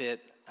this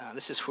bit.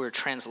 This is where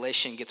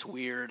translation gets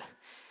weird.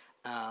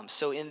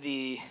 So in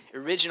the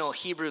original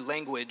Hebrew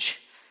language,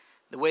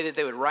 the way that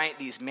they would write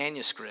these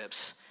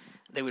manuscripts,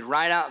 they would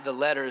write out the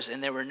letters,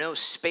 and there were no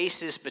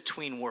spaces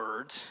between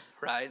words,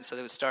 right? So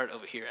they would start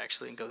over here,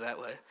 actually, and go that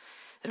way.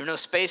 There were no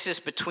spaces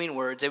between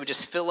words. They would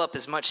just fill up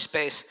as much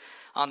space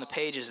on the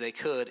page as they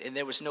could, and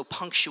there was no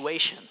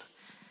punctuation.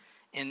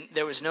 And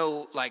there was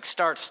no,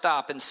 start,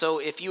 stop. And so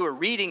if you were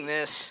reading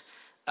this,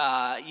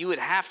 you would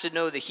have to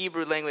know the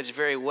Hebrew language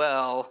very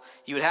well.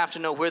 You would have to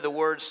know where the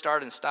words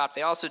start and stop.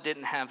 They also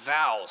didn't have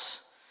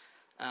vowels,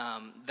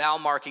 vowel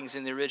markings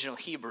in the original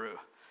Hebrew.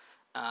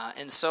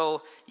 And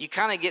so you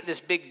kind of get this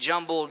big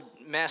jumbled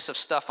mess of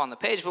stuff on the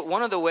page. But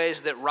one of the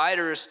ways that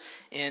writers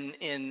in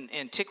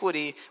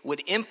antiquity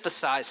would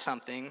emphasize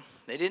something,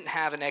 they didn't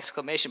have an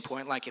exclamation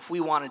point. Like if we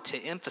wanted to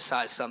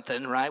emphasize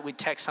something, right, we'd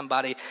text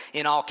somebody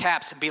in all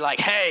caps and be like,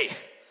 hey,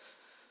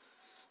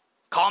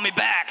 call me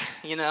back,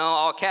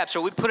 all caps.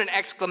 Or we'd put an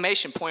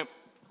exclamation point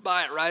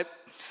by it, right?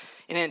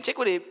 In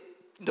antiquity,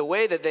 the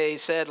way that they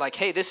said,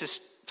 hey, this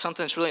is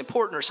something that's really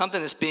important or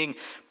something that's being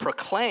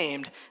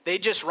proclaimed, they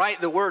just write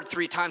the word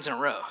 3 times in a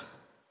row,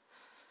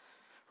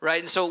 right?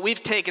 And so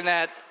we've taken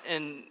that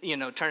and,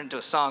 turned it into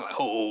a song, like,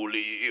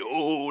 holy,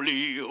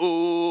 holy,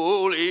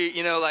 holy,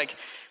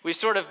 we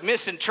sort of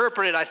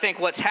misinterpreted, I think,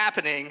 what's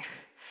happening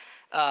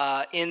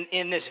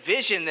in this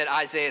vision that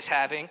Isaiah is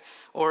having,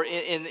 or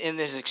in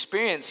this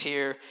experience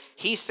here.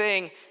 He's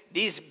saying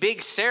these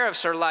big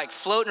seraphs are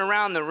floating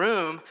around the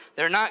room.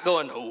 They're not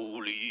going,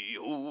 holy,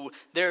 holy.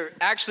 They're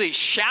actually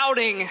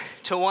shouting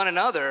to one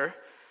another,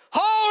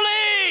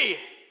 holy,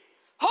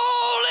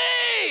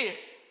 holy.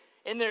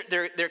 And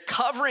they're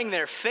covering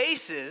their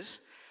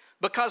faces,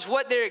 because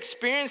what they're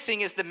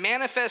experiencing is the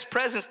manifest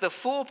presence, the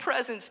full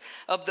presence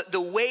of the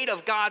weight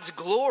of God's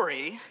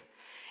glory.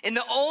 And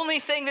the only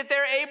thing that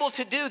they're able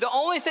to do, the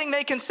only thing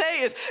they can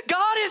say is,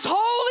 God is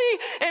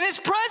holy and his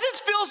presence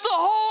fills the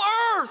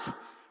whole earth,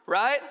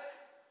 right?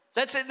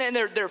 That's it. And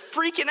they're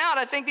freaking out.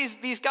 I think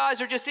these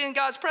guys are just in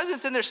God's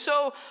presence, and they're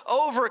so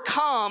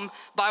overcome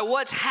by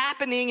what's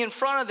happening in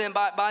front of them,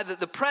 by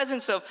the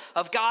presence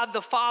of God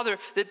the Father,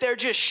 that they're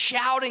just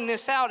shouting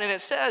this out. And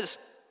it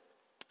says,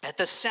 at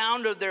the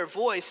sound of their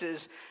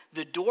voices,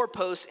 the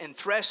doorposts and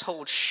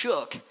threshold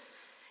shook,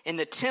 and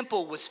the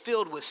temple was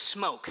filled with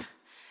smoke.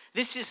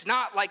 This is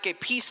not like a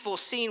peaceful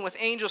scene with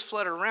angels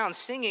fluttering around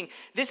singing.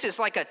 This is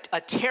like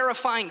a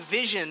terrifying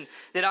vision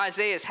that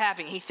Isaiah is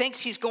having. He thinks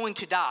he's going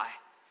to die.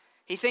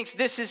 He thinks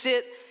this is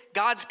it.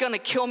 God's going to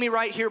kill me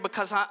right here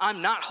because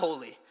I'm not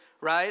holy,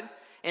 right?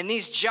 And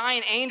these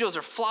giant angels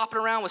are flopping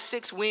around with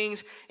 6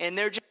 wings, and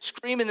they're just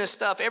screaming this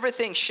stuff.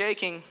 Everything's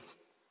shaking.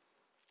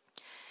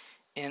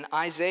 And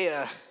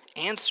Isaiah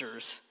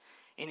answers,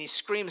 and he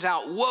screams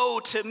out,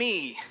 woe to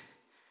me.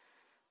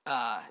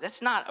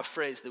 That's not a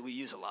phrase that we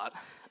use a lot.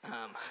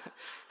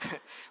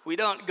 We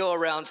don't go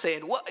around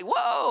saying,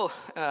 whoa,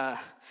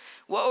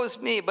 woe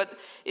is me. But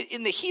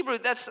in the Hebrew,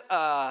 that's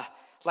a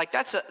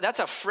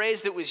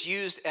phrase that was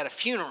used at a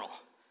funeral,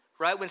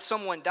 right? When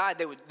someone died,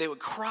 they would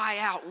cry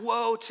out,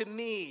 woe to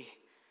me.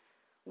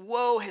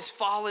 Woe has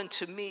fallen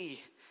to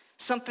me.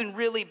 Something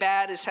really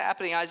bad is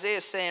happening. Isaiah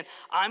is saying,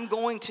 I'm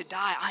going to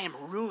die. I am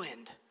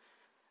ruined.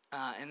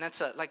 And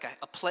that's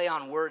a play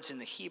on words in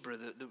the Hebrew.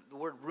 The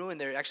word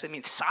ruined there actually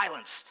means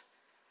silenced.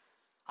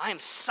 I am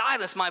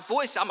silenced. My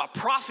voice, I'm a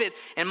prophet,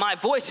 and my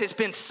voice has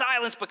been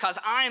silenced because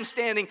I am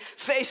standing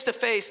face to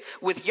face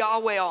with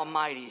Yahweh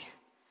Almighty.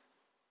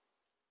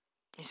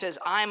 He says,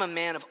 I am a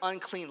man of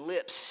unclean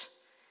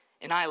lips,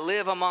 and I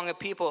live among a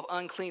people of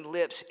unclean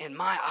lips, and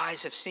my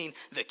eyes have seen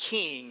the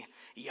King,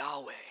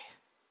 Yahweh.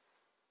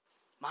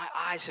 My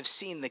eyes have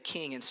seen the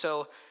King. And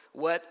so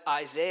what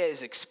Isaiah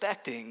is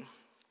expecting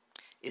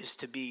is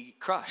to be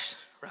crushed,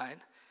 right?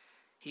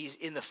 He's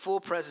in the full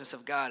presence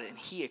of God, and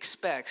he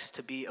expects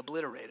to be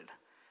obliterated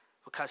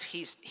because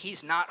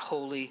he's not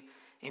holy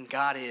and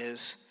God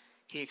is.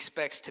 He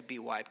expects to be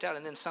wiped out.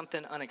 And then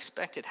something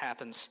unexpected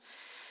happens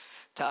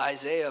to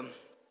Isaiah.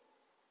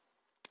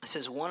 It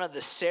says, one of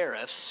the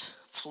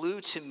seraphs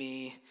flew to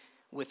me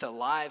with a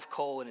live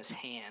coal in his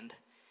hand,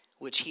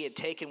 which he had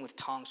taken with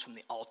tongs from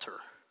the altar.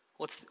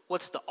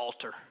 What's the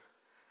altar?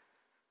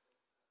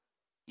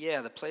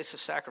 Yeah, the place of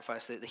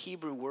sacrifice. The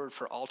Hebrew word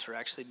for altar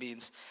actually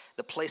means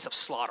the place of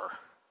slaughter.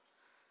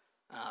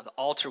 The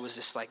altar was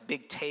this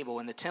big table.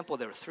 In the temple,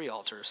 there were 3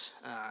 altars.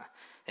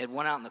 They had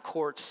one out in the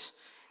courts,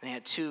 and they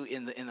had 2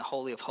 in the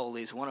Holy of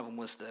Holies. One of them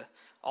was the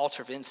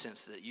altar of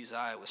incense that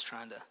Uzziah was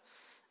trying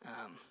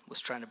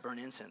to burn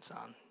incense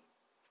on.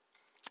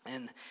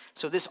 And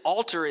so this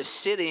altar is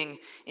sitting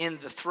in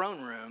the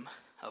throne room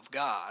of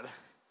God,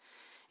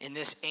 and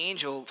this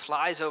angel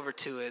flies over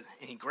to it,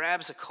 and he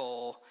grabs a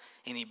coal,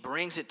 and he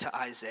brings it to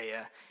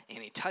Isaiah, and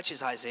he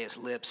touches Isaiah's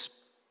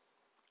lips,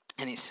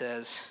 and he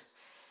says,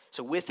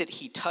 so with it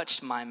he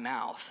touched my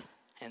mouth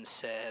and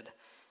said,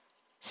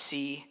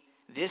 see,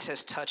 this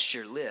has touched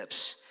your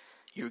lips.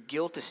 Your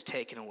guilt is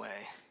taken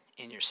away,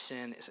 and your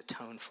sin is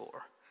atoned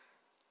for.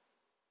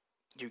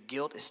 Your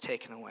guilt is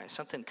taken away.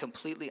 Something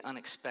completely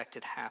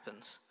unexpected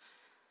happens.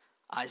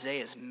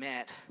 Isaiah is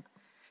met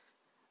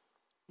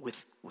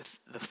with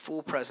the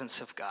full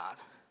presence of God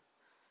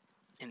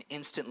and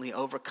instantly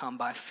overcome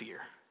by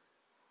fear.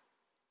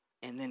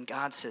 And then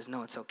God says,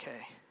 no, it's okay.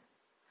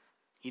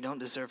 You don't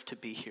deserve to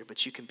be here,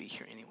 but you can be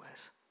here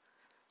anyways.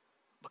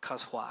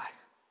 Because why?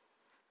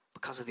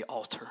 Because of the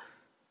altar,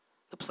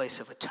 the place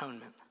of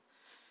atonement.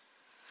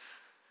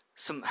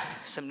 Some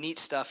neat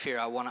stuff here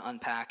I want to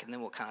unpack, and then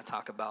we'll kind of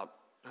talk about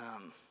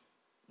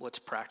what's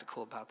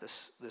practical about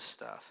this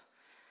stuff.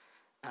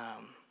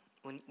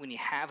 When you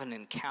have an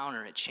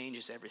encounter, it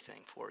changes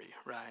everything for you,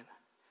 right?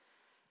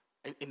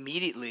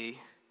 Immediately,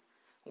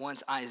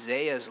 once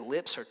Isaiah's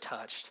lips are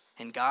touched,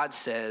 and God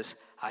says,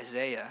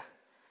 Isaiah,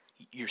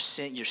 your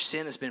sin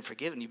has been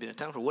forgiven, you've been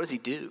atoned for. What does he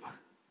do?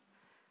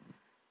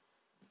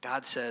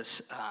 God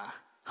says,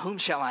 whom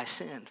shall I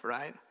send,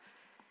 right?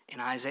 And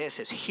Isaiah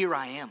says, here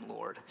I am,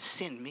 Lord,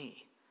 send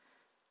me.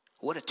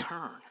 What a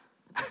turn.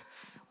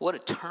 What a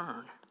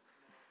turn.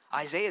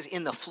 Isaiah's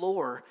in the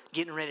floor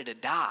getting ready to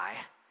die,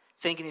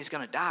 thinking he's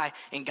going to die.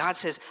 And God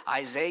says,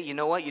 Isaiah, you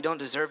know what? You don't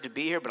deserve to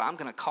be here, but I'm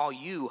going to call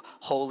you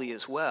holy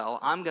as well.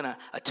 I'm going to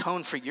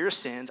atone for your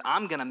sins.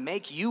 I'm going to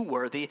make you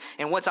worthy.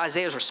 And what's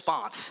Isaiah's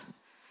response?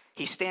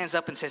 He stands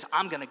up and says,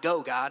 I'm going to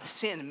go, God.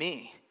 Send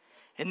me.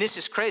 And this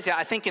is crazy.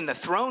 I think in the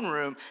throne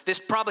room, this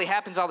probably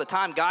happens all the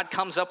time. God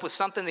comes up with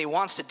something that he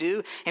wants to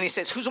do, and he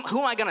says, who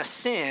am I going to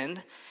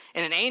send?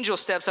 And an angel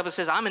steps up and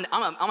says, I'm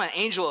an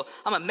angel,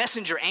 I'm a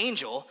messenger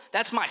angel.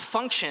 That's my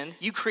function.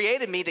 You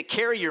created me to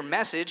carry your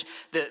message.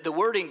 The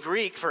word in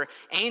Greek for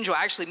angel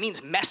actually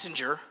means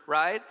messenger,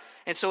 right?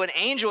 And so an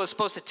angel is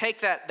supposed to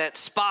take that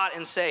spot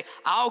and say,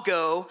 I'll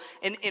go.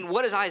 And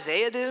what does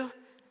Isaiah do?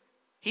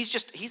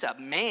 He's a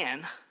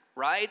man,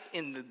 right,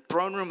 in the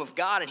throne room of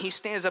God, and he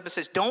stands up and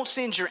says, don't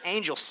send your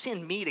angel,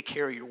 send me to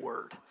carry your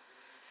word.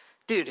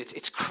 Dude,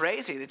 it's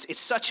crazy. It's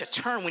such a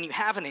turn. When you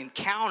have an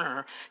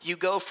encounter, you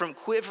go from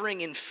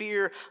quivering in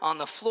fear on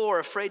the floor,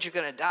 afraid you're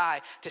going to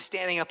die, to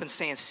standing up and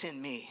saying,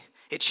 send me.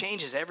 It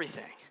changes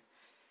everything.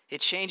 It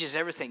changes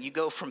everything. You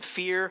go from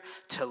fear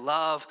to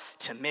love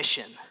to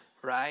mission,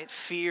 right?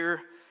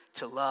 Fear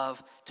to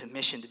love to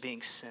mission to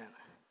being sent.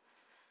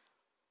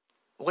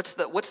 What's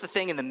the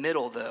thing in the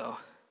middle, though,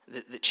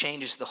 that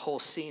changes the whole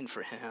scene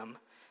for him?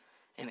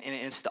 And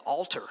it's the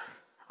altar,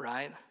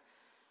 right?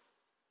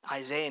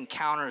 Isaiah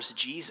encounters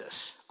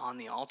Jesus on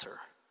the altar.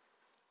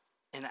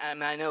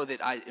 And I know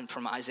that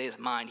from Isaiah's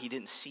mind, he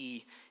didn't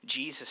see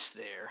Jesus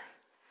there.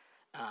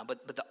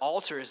 But the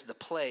altar is the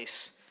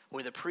place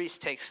where the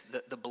priest takes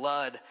the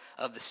blood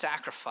of the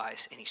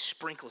sacrifice and he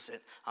sprinkles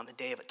it on the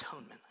Day of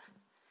Atonement.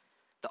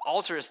 The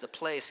altar is the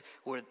place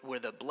where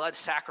the blood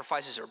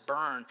sacrifices are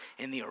burned,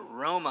 and the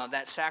aroma of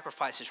that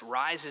sacrifices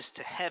rises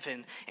to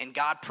heaven, and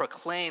God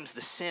proclaims the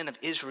sin of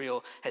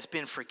Israel has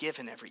been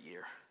forgiven every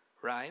year,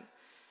 right?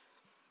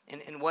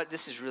 And what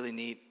this is really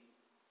neat.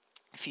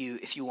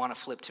 If you want to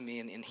flip to me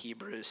in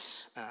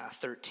Hebrews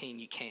 13,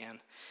 you can.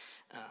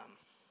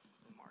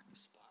 Mark the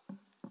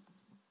spot.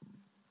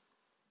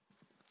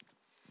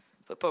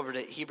 Flip over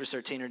to Hebrews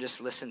 13, or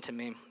just listen to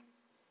me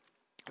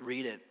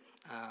read it.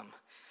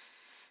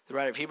 The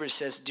writer of Hebrews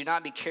says, do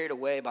not be carried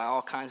away by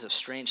all kinds of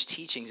strange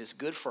teachings. It's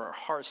good for our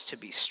hearts to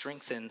be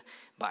strengthened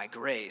by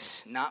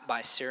grace, not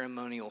by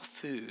ceremonial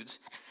foods,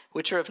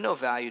 which are of no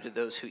value to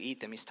those who eat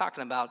them. He's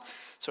talking about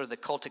sort of the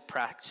cultic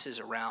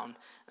practices around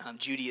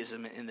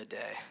Judaism in the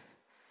day.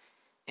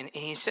 And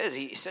he says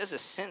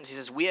this sentence, he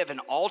says, we have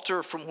an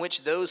altar from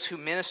which those who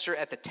minister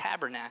at the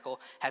tabernacle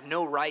have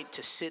no right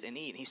to sit and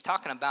eat. And he's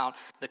talking about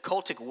the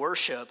cultic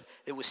worship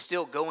that was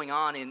still going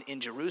on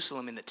in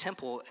Jerusalem in the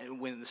temple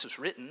when this was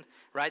written,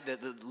 right?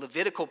 The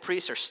Levitical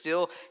priests are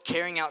still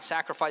carrying out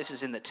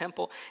sacrifices in the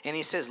temple. And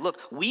he says, look,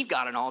 we've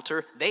got an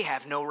altar they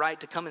have no right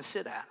to come and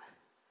sit at.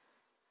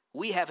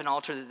 We have an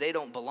altar that they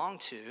don't belong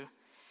to.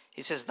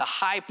 He says the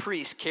high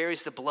priest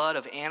carries the blood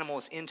of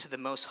animals into the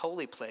most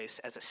holy place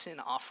as a sin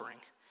offering.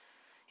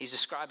 He's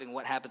describing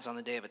what happens on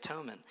the Day of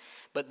Atonement.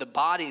 But the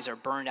bodies are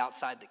burned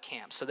outside the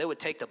camp. So they would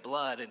take the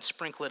blood and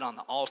sprinkle it on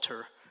the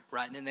altar,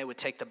 right? And then they would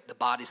take the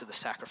bodies of the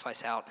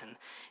sacrifice out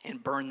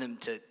and burn them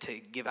to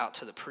give out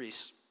to the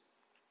priests.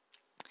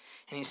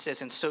 And he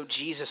says, and so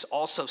Jesus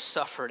also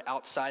suffered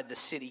outside the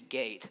city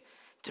gate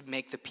to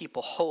make the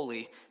people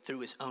holy through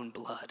his own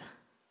blood.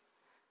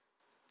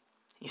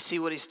 You see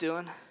what he's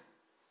doing? He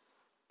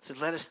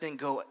said, let us then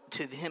go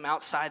to him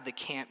outside the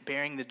camp,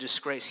 bearing the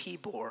disgrace he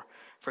bore.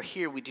 For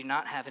here we do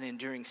not have an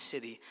enduring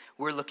city.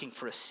 We're looking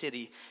for a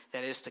city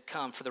that is to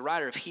come. For the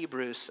writer of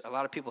Hebrews, a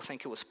lot of people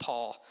think it was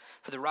Paul.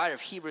 For the writer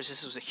of Hebrews,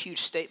 this was a huge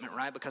statement,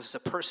 right? Because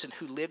it's a person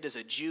who lived as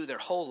a Jew their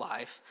whole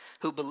life,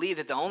 who believed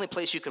that the only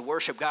place you could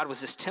worship God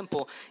was this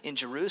temple in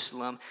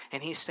Jerusalem.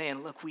 And he's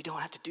saying, look, we don't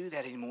have to do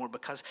that anymore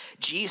because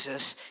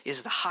Jesus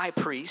is the high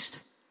priest.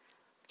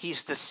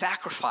 He's the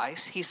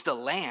sacrifice. He's the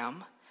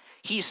lamb.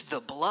 He's the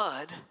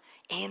blood.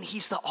 And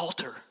he's the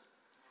altar.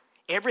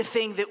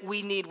 Everything that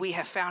we need, we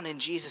have found in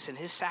Jesus, and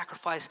his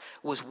sacrifice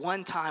was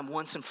one time,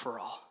 once and for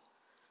all.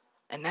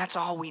 And that's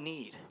all we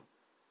need.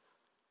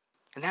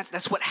 And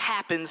that's what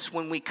happens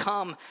when we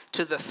come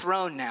to the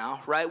throne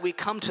now, right? We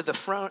come to the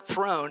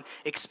throne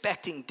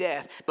expecting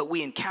death, but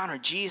we encounter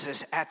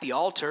Jesus at the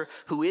altar,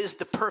 who is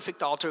the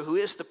perfect altar, who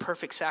is the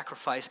perfect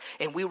sacrifice,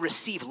 and we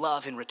receive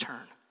love in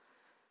return.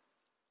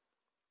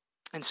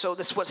 And so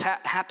this is what's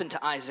happened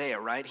to Isaiah,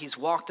 right? He's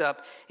walked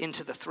up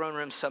into the throne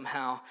room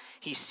somehow.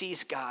 He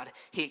sees God.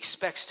 He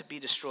expects to be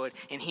destroyed,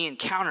 and he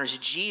encounters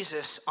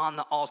Jesus on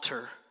the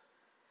altar.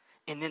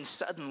 And then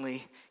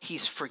suddenly,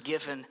 he's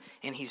forgiven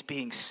and he's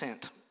being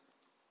sent.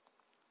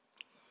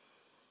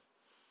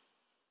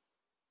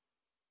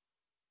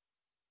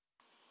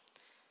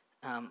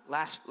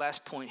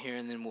 Last point here,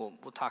 and then we'll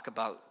talk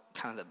about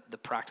kind of the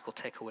practical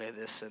takeaway of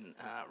this and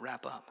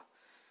wrap up.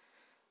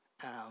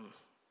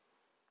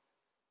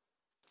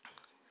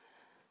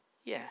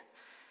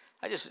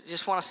 I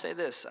just want to say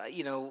this.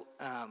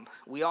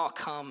 We all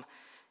come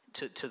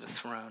to the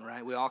throne,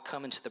 right? We all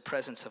come into the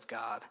presence of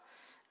God,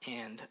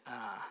 and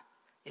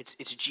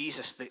it's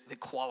Jesus that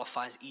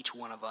qualifies each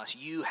one of us.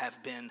 You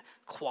have been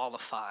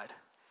qualified.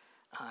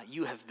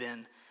 You have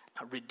been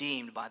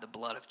redeemed by the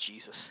blood of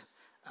Jesus.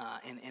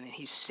 And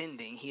he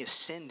is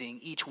sending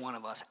each one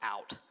of us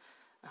out.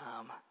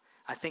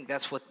 I think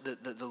that's what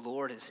the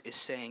Lord is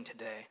saying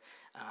today,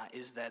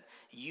 is that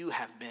you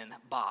have been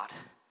bought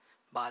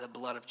by the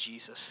blood of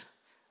Jesus.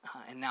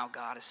 And now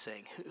God is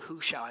saying, who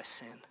shall I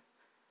send?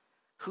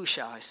 Who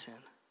shall I send?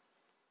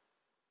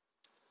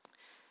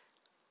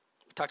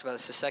 We talked about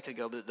this a second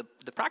ago, but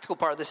the practical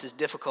part of this is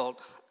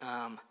difficult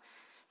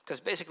because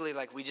basically,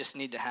 like, we just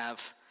need to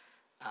have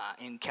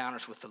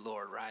encounters with the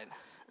Lord, right?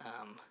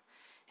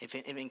 If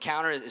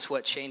encounter is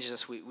what changes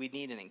us, we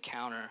need an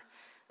encounter.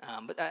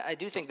 But I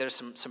do think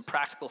there's some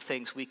practical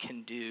things we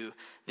can do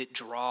that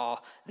draws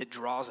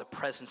a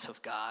presence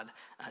of God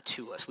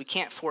to us. We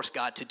can't force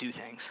God to do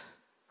things,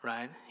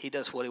 right? He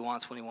does what he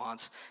wants when he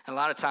wants. And a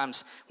lot of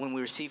times when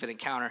we receive an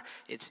encounter,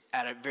 it's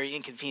at a very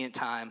inconvenient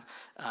time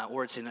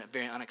or it's in a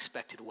very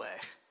unexpected way.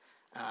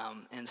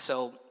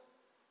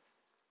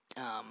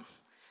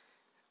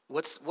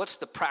 What's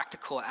the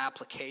practical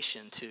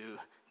application to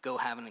go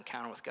have an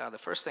encounter with God? The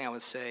first thing I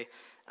would say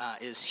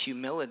is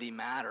humility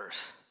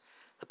matters.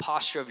 The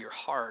posture of your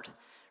heart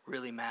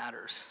really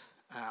matters.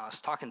 I was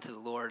talking to the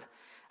Lord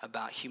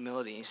about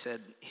humility. He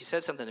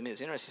said something to me. It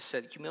was interesting.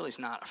 He said, humility is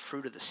not a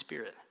fruit of the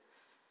Spirit.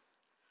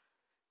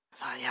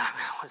 I thought,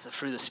 what's the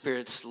fruit of the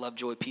Spirit? It's love,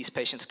 joy, peace,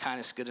 patience,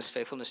 kindness, goodness,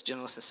 faithfulness,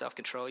 gentleness, and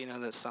self-control. You know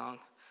that song?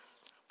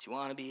 If you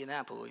want to be an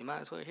apple, you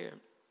might as well hear it.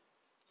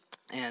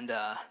 And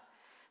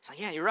it's like,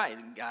 yeah, you're right.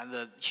 God,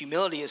 the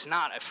humility is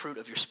not a fruit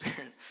of your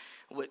Spirit.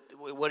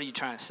 What are you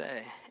trying to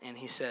say? And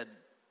he said,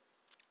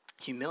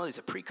 humility is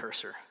a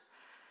precursor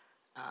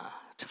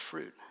to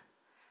fruit.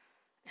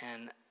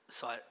 And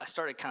so I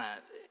started kind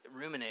of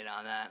ruminating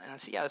on that, and I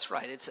said, yeah, that's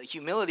right.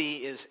 Humility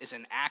is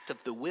an act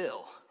of the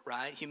will,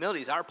 right?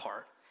 Humility is our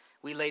part.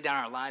 We lay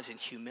down our lives in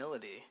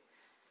humility,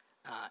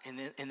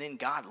 and then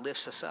God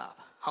lifts us up.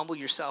 Humble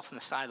yourself in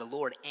the sight of the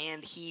Lord,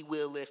 and he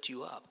will lift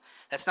you up.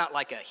 That's not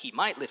like he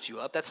might lift you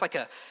up. That's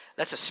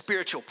a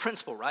spiritual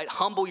principle, right?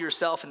 Humble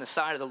yourself in the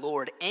sight of the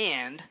Lord,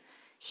 and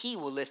he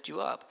will lift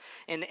you up.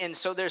 And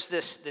so there's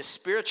this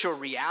spiritual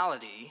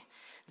reality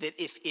that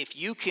if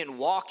you can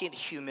walk in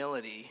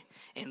humility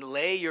and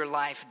lay your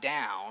life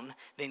down,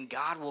 then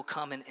God will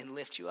come and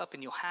lift you up,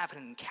 and you'll have an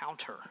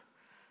encounter.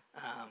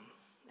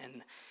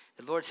 And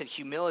the Lord said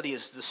humility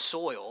is the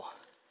soil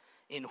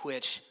in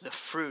which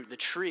the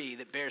tree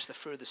that bears the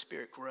fruit of the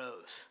Spirit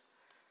grows.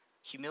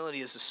 Humility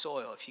is the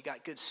soil. If you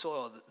got good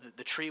soil,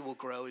 the tree will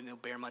grow and it'll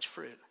bear much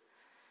fruit.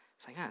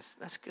 It's like,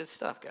 that's good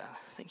stuff, God.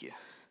 Thank you.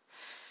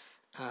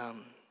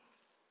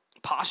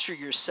 Posture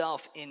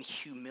yourself in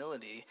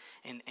humility,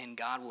 and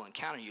God will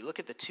encounter you. Look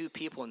at the two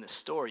people in this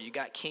story. You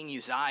got King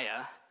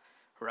Uzziah,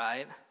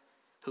 right,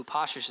 who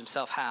postures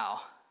himself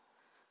how?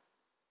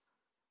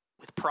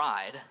 With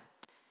pride.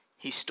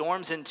 He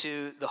storms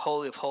into the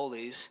Holy of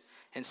Holies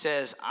and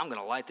says, I'm going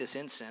to light this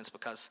incense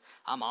because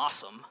I'm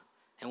awesome.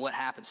 And what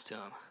happens to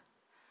him?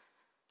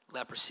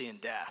 Leprosy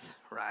and death,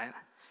 right?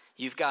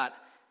 You've got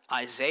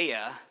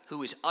Isaiah,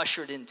 who is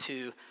ushered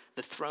into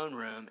the throne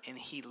room, and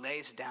he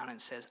lays down and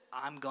says,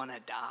 I'm going to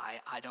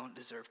die. I don't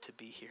deserve to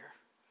be here.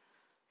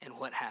 And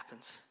what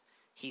happens?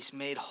 He's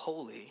made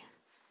holy.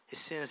 His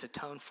sin is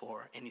atoned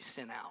for, and he's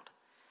sent out.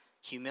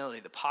 Humility,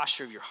 the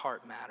posture of your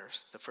heart matters.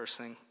 It's the first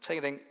thing.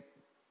 Second thing,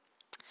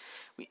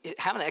 we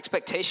have an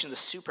expectation of the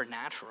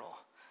supernatural.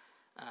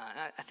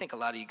 I think a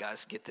lot of you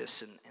guys get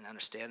this and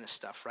understand this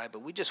stuff, right?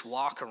 But we just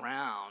walk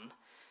around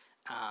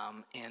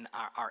and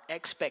our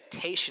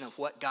expectation of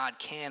what God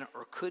can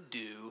or could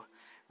do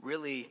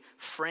really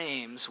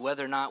frames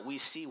whether or not we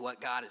see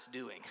what God is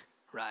doing,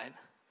 right?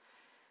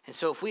 And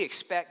so if we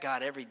expect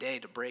God every day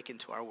to break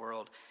into our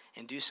world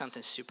and do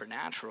something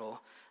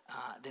supernatural,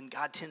 then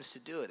God tends to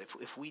do it.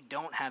 If we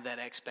don't have that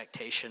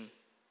expectation,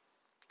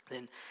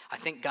 then I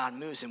think God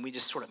moves and we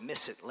just sort of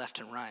miss it left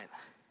and right.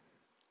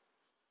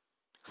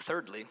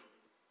 Thirdly,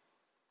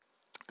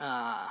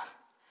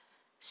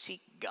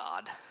 Seek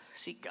God.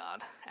 Seek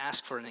God.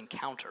 Ask for an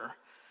encounter.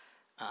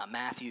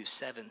 Matthew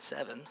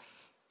 7:7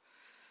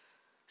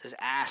 says,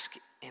 ask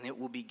and it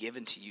will be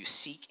given to you.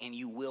 Seek and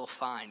you will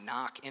find.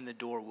 Knock and the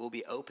door will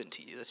be open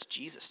to you. That's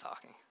Jesus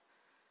talking.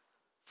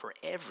 For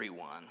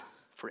everyone,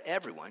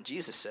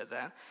 Jesus said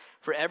that.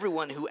 For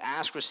everyone who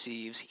asks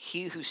receives,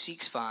 he who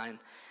seeks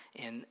finds,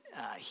 and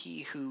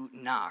he who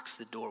knocks,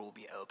 the door will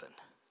be open.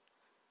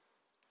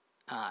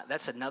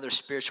 That's another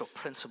spiritual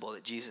principle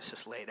that Jesus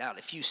has laid out.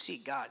 If you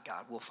seek God,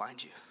 God will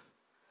find you.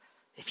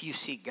 If you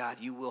seek God,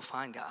 you will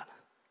find God.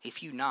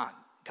 If you knock,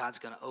 God's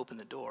going to open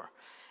the door.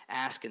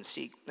 Ask and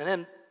seek. And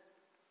then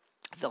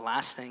the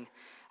last thing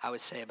I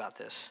would say about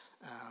this,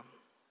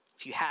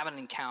 if you have an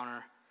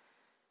encounter,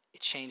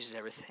 it changes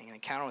everything. An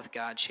encounter with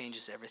God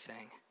changes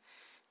everything.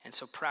 And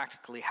so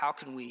practically, how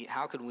can we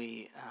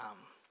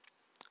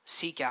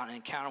seek out an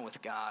encounter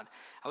with God?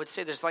 I would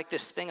say there's like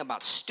this thing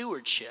about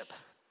stewardship,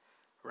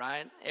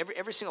 right?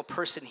 Every single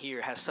person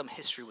here has some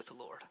history with the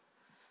Lord.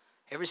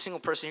 Every single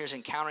person here has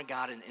encountered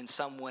God in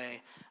some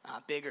way,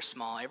 big or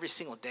small. Every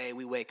single day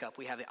we wake up,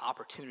 we have the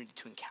opportunity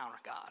to encounter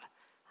God,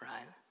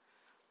 right?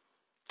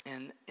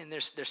 And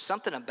there's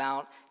something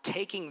about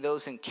taking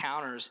those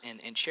encounters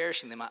and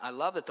cherishing them. I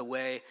love that the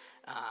way,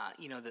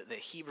 the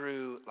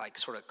Hebrew, like,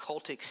 sort of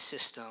cultic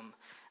system,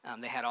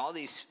 they had all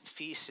these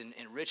feasts and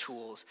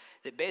rituals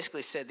that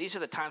basically said, these are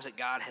the times that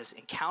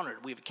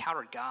we've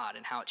encountered God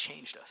and how it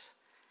changed us,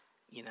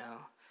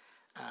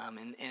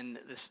 and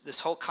this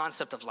whole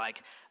concept of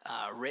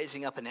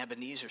raising up an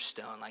Ebenezer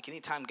stone. Like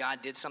anytime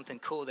God did something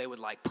cool, they would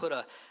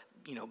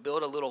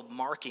build a little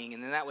marking,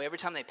 and then that way every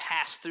time they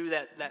passed through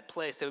that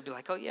place, they would be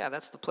like, oh yeah,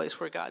 that's the place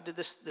where God did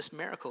this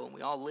miracle and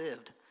we all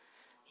lived.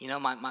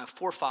 My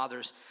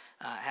forefathers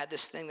had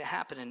this thing that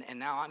happened, and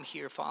now I'm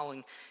here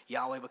following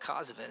Yahweh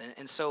because of it.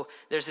 And so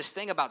there's this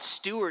thing about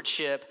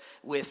stewardship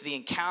with the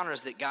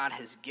encounters that God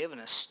has given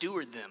us.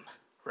 Steward them,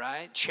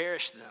 right?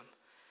 Cherish them.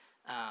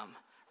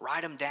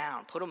 Write them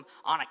down. Put them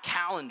on a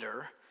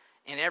calendar,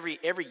 and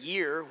every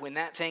year when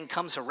that thing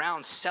comes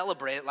around,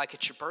 celebrate it like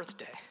it's your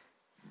birthday.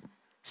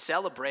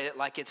 Celebrate it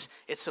like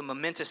it's a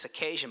momentous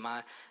occasion.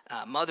 My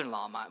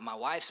mother-in-law, my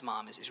wife's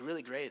mom, is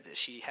really great at this.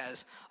 She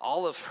has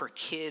all of her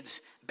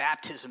kids'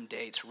 baptism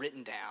dates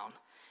written down,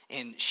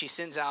 and she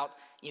sends out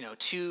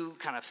 2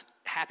 kind of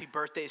happy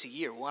birthdays a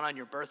year, one on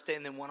your birthday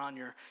and then one on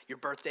your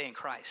birthday in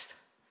Christ.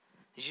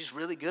 And she's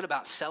really good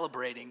about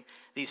celebrating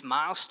these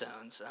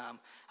milestones.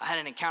 I had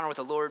an encounter with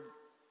the Lord.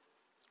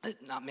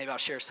 Maybe I'll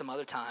share some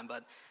other time,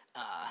 but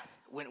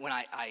when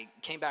I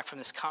came back from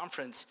this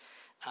conference,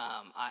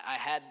 I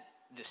had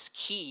this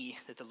key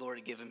that the Lord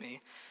had given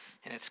me,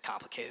 and it's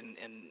complicated,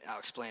 and I'll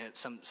explain it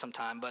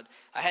sometime. But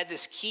I had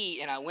this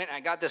key, and I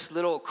got this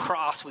little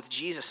cross with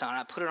Jesus on it.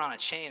 I put it on a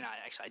chain.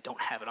 I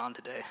don't have it on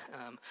today,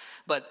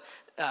 but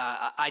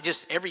I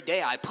just every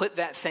day I put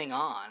that thing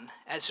on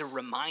as a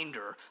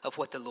reminder of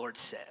what the Lord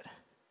said.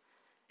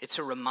 It's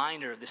a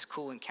reminder of this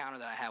cool encounter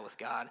that I had with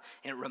God,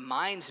 and it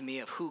reminds me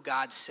of who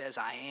God says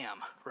I am,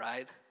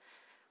 right?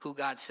 Who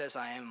God says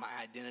I am, my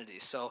identity.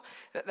 So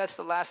that's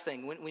the last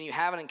thing. When you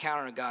have an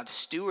encounter with God,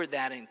 steward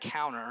that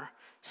encounter,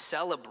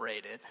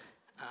 celebrate it,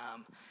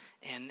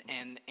 and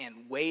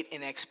wait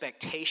in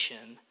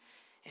expectation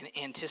and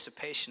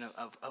anticipation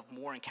of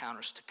more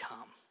encounters to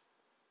come.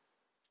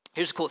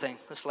 Here's the cool thing.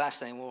 This is the last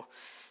thing. We'll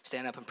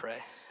stand up and pray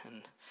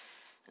and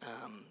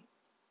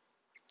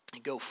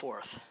go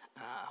forth.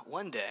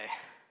 One day,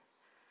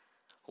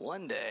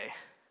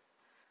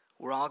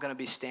 we're all going to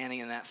be standing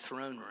in that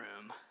throne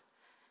room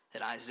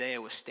that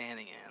Isaiah was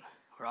standing in.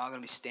 We're all going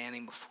to be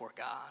standing before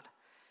God.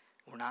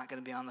 We're not going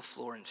to be on the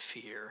floor in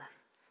fear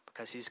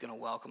because he's going to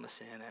welcome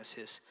us in as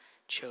his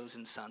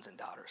chosen sons and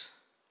daughters.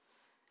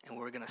 And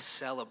we're going to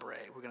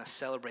celebrate. We're going to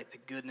celebrate the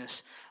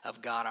goodness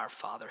of God our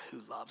Father who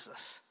loves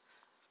us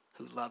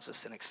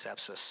and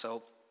accepts us.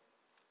 So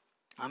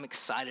I'm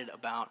excited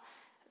about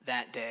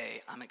that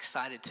day. I'm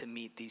excited to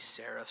meet these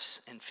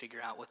seraphs and figure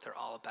out what they're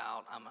all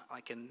about. I'm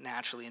like a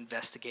naturally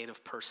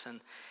investigative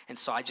person, and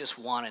so I just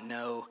want to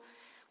know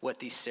what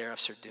these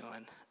seraphs are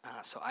doing.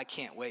 So I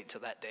can't wait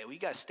until that day. Will you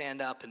guys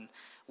stand up and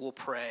we'll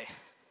pray?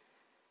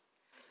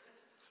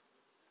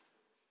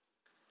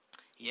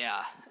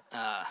 Yeah.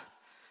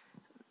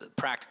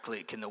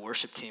 Practically, can the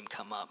worship team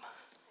come up?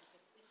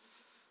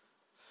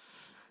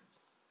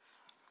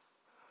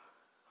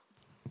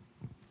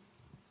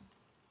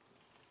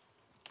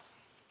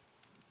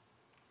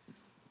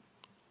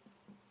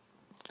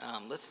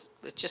 Let's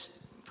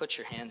just put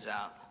your hands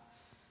out.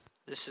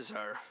 This is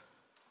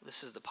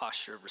the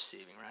posture of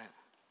receiving, right?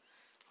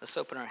 Let's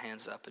open our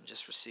hands up and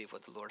just receive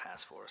what the Lord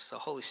has for us. So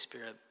Holy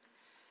Spirit,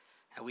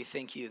 we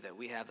thank you that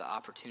we have the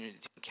opportunity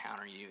to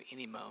encounter you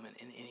any moment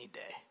in any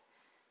day.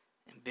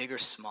 And big or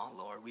small,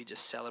 Lord, we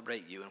just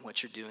celebrate you and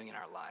what you're doing in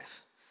our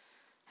life.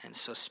 And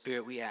so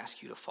Spirit, we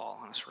ask you to fall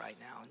on us right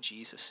now in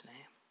Jesus' name.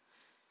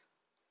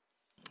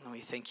 And we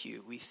thank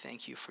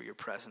you for your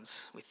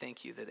presence. We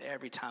thank you that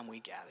every time we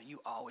gather, you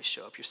always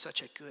show up. You're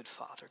such a good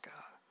Father,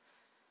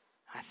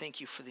 God. I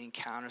thank you for the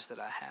encounters that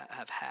I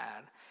have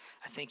had.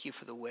 I thank you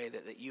for the way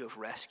that you have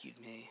rescued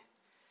me.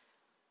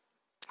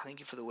 I thank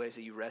you for the ways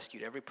that you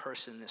rescued every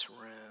person in this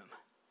room.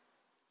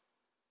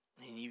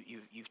 And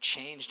you've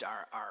changed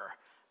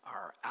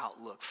our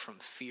outlook from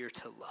fear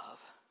to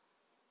love.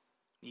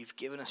 You've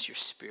given us your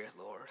Spirit,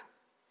 Lord.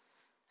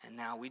 And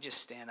now we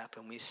just stand up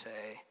and we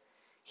say,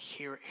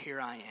 here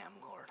I am,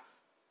 Lord.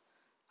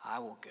 I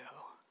will go.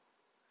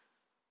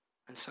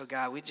 And so,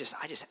 God, I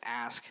just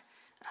ask,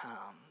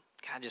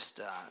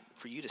 God,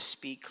 for you to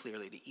speak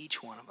clearly to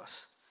each one of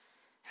us.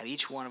 And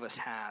each one of us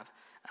have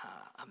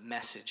a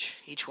message.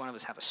 Each one of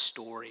us have a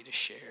story to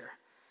share.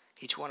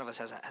 Each one of us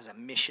has a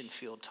mission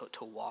field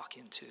to walk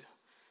into,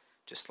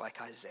 just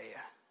like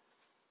Isaiah.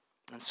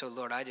 And so,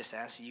 Lord, I just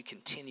ask that you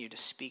continue to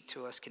speak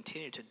to us,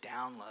 continue to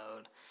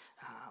download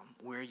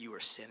where you are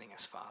sending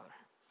us, Father.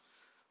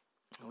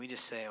 And we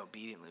just say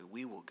obediently,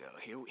 we will go.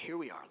 Here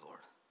we are, Lord.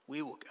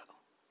 We will go.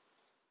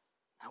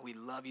 And we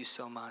love you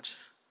so much.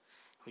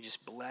 We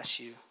just bless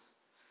you.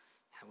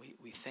 And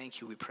we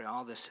thank you. We pray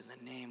all this in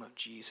the name of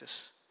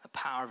Jesus, the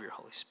power of your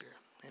Holy Spirit.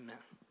 Amen.